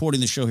been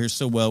supporting the show here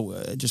so well.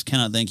 I just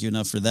cannot thank you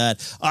enough for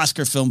that.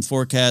 Oscar Film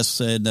Forecast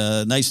said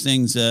nice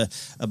things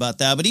about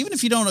that. But even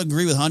if you don't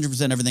agree with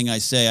 100% everything I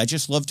say, I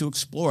just love to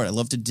explore it. I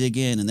love to dig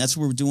in, and that's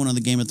what we're doing on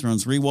the Game of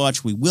Thrones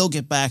rewatch. We will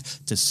get back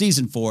to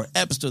season 4,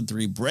 episode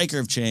 3, Breaker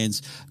of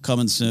Chains,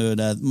 coming soon.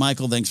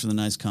 Michael, thanks for the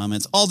nice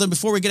comments. Alden,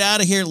 before we get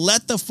out of here,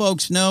 let the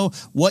folks know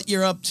what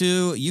you're up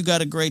to. You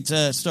got a great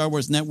Star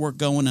Wars network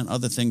going and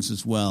other things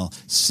as well.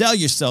 Sell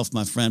yourself,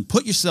 my friend.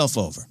 Put yourself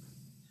over.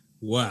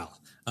 Well,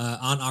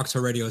 on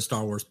Octo Radio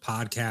Star Wars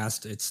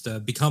podcast, it's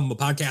become a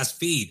podcast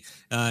feed.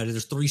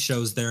 There's 3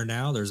 shows there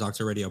now. There's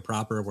Octo Radio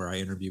proper, where I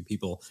interview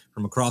people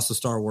from across the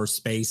Star Wars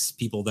space,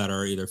 people that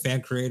are either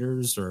fan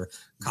creators or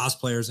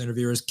cosplayers,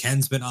 interviewers.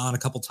 Ken's been on a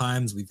couple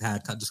times. We've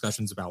had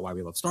discussions about why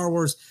we love Star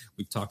Wars.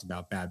 We've talked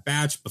about Bad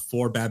Batch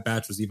before Bad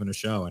Batch was even a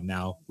show, and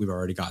now we've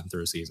already gotten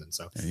through a season.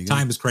 So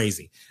time is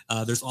crazy.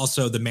 There's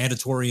also the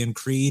Mandatorian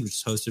Creed, which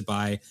is hosted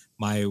by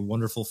my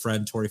wonderful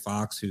friend Tori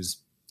Fox, who's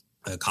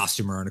a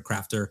costumer and a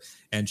crafter,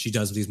 and she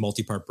does these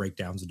multi-part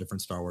breakdowns of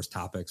different Star Wars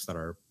topics that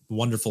are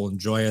wonderful and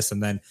joyous.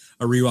 And then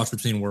a rewatch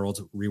between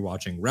worlds,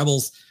 rewatching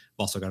Rebels.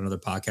 I've also got another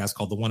podcast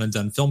called the One and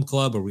Done Film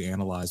Club, where we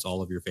analyze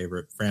all of your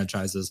favorite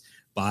franchises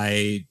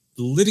by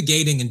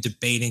litigating and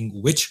debating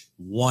which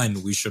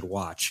one we should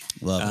watch.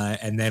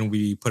 And then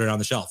we put it on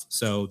the shelf.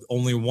 So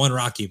only one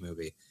Rocky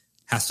movie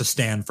has to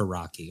stand for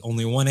Rocky.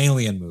 Only one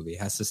Alien movie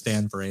has to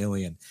stand for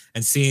Alien.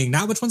 And seeing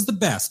not which one's the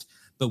best,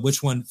 but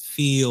which one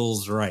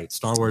feels right.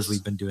 Star Wars,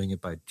 we've been doing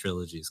it by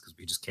trilogies because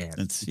we just can't.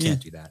 We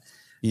can't do that.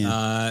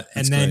 Yeah,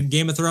 and then great.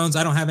 Game of Thrones,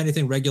 I don't have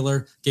anything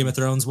regular Game of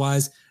Thrones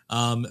wise,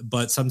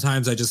 but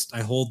sometimes I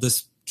hold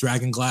this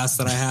dragon glass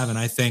that I have and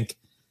I think,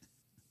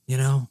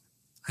 I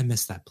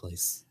miss that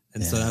place.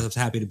 And so I was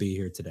happy to be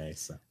here today.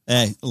 So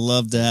hey,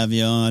 love to have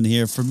you on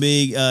here. For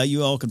me,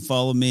 you all can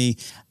follow me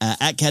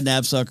at Ken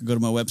Napzok or go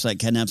to my website,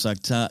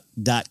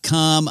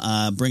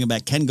 kennapzok.com. Bringing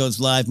back Ken Goes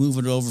Live,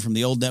 moving it over from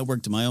the old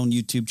network to my own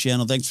YouTube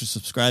channel. Thanks for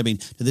subscribing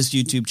to this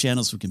YouTube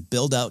channel so we can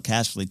build out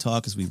Casterly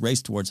Talk as we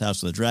race towards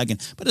House of the Dragon.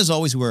 But as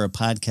always, we're a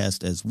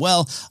podcast as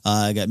well.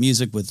 I got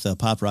music with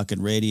Pop Rocket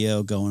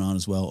Radio going on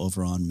as well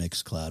over on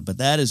Mixcloud. But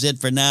that is it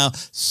for now.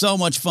 So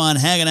much fun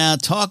hanging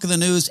out, talking the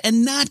news,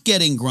 and not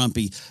getting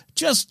grumpy.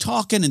 Just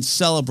talking and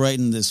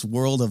celebrating this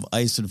world of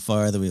ice and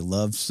fire that we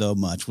love so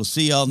much. We'll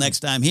see y'all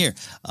next time here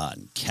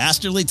on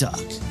Casterly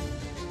Talk.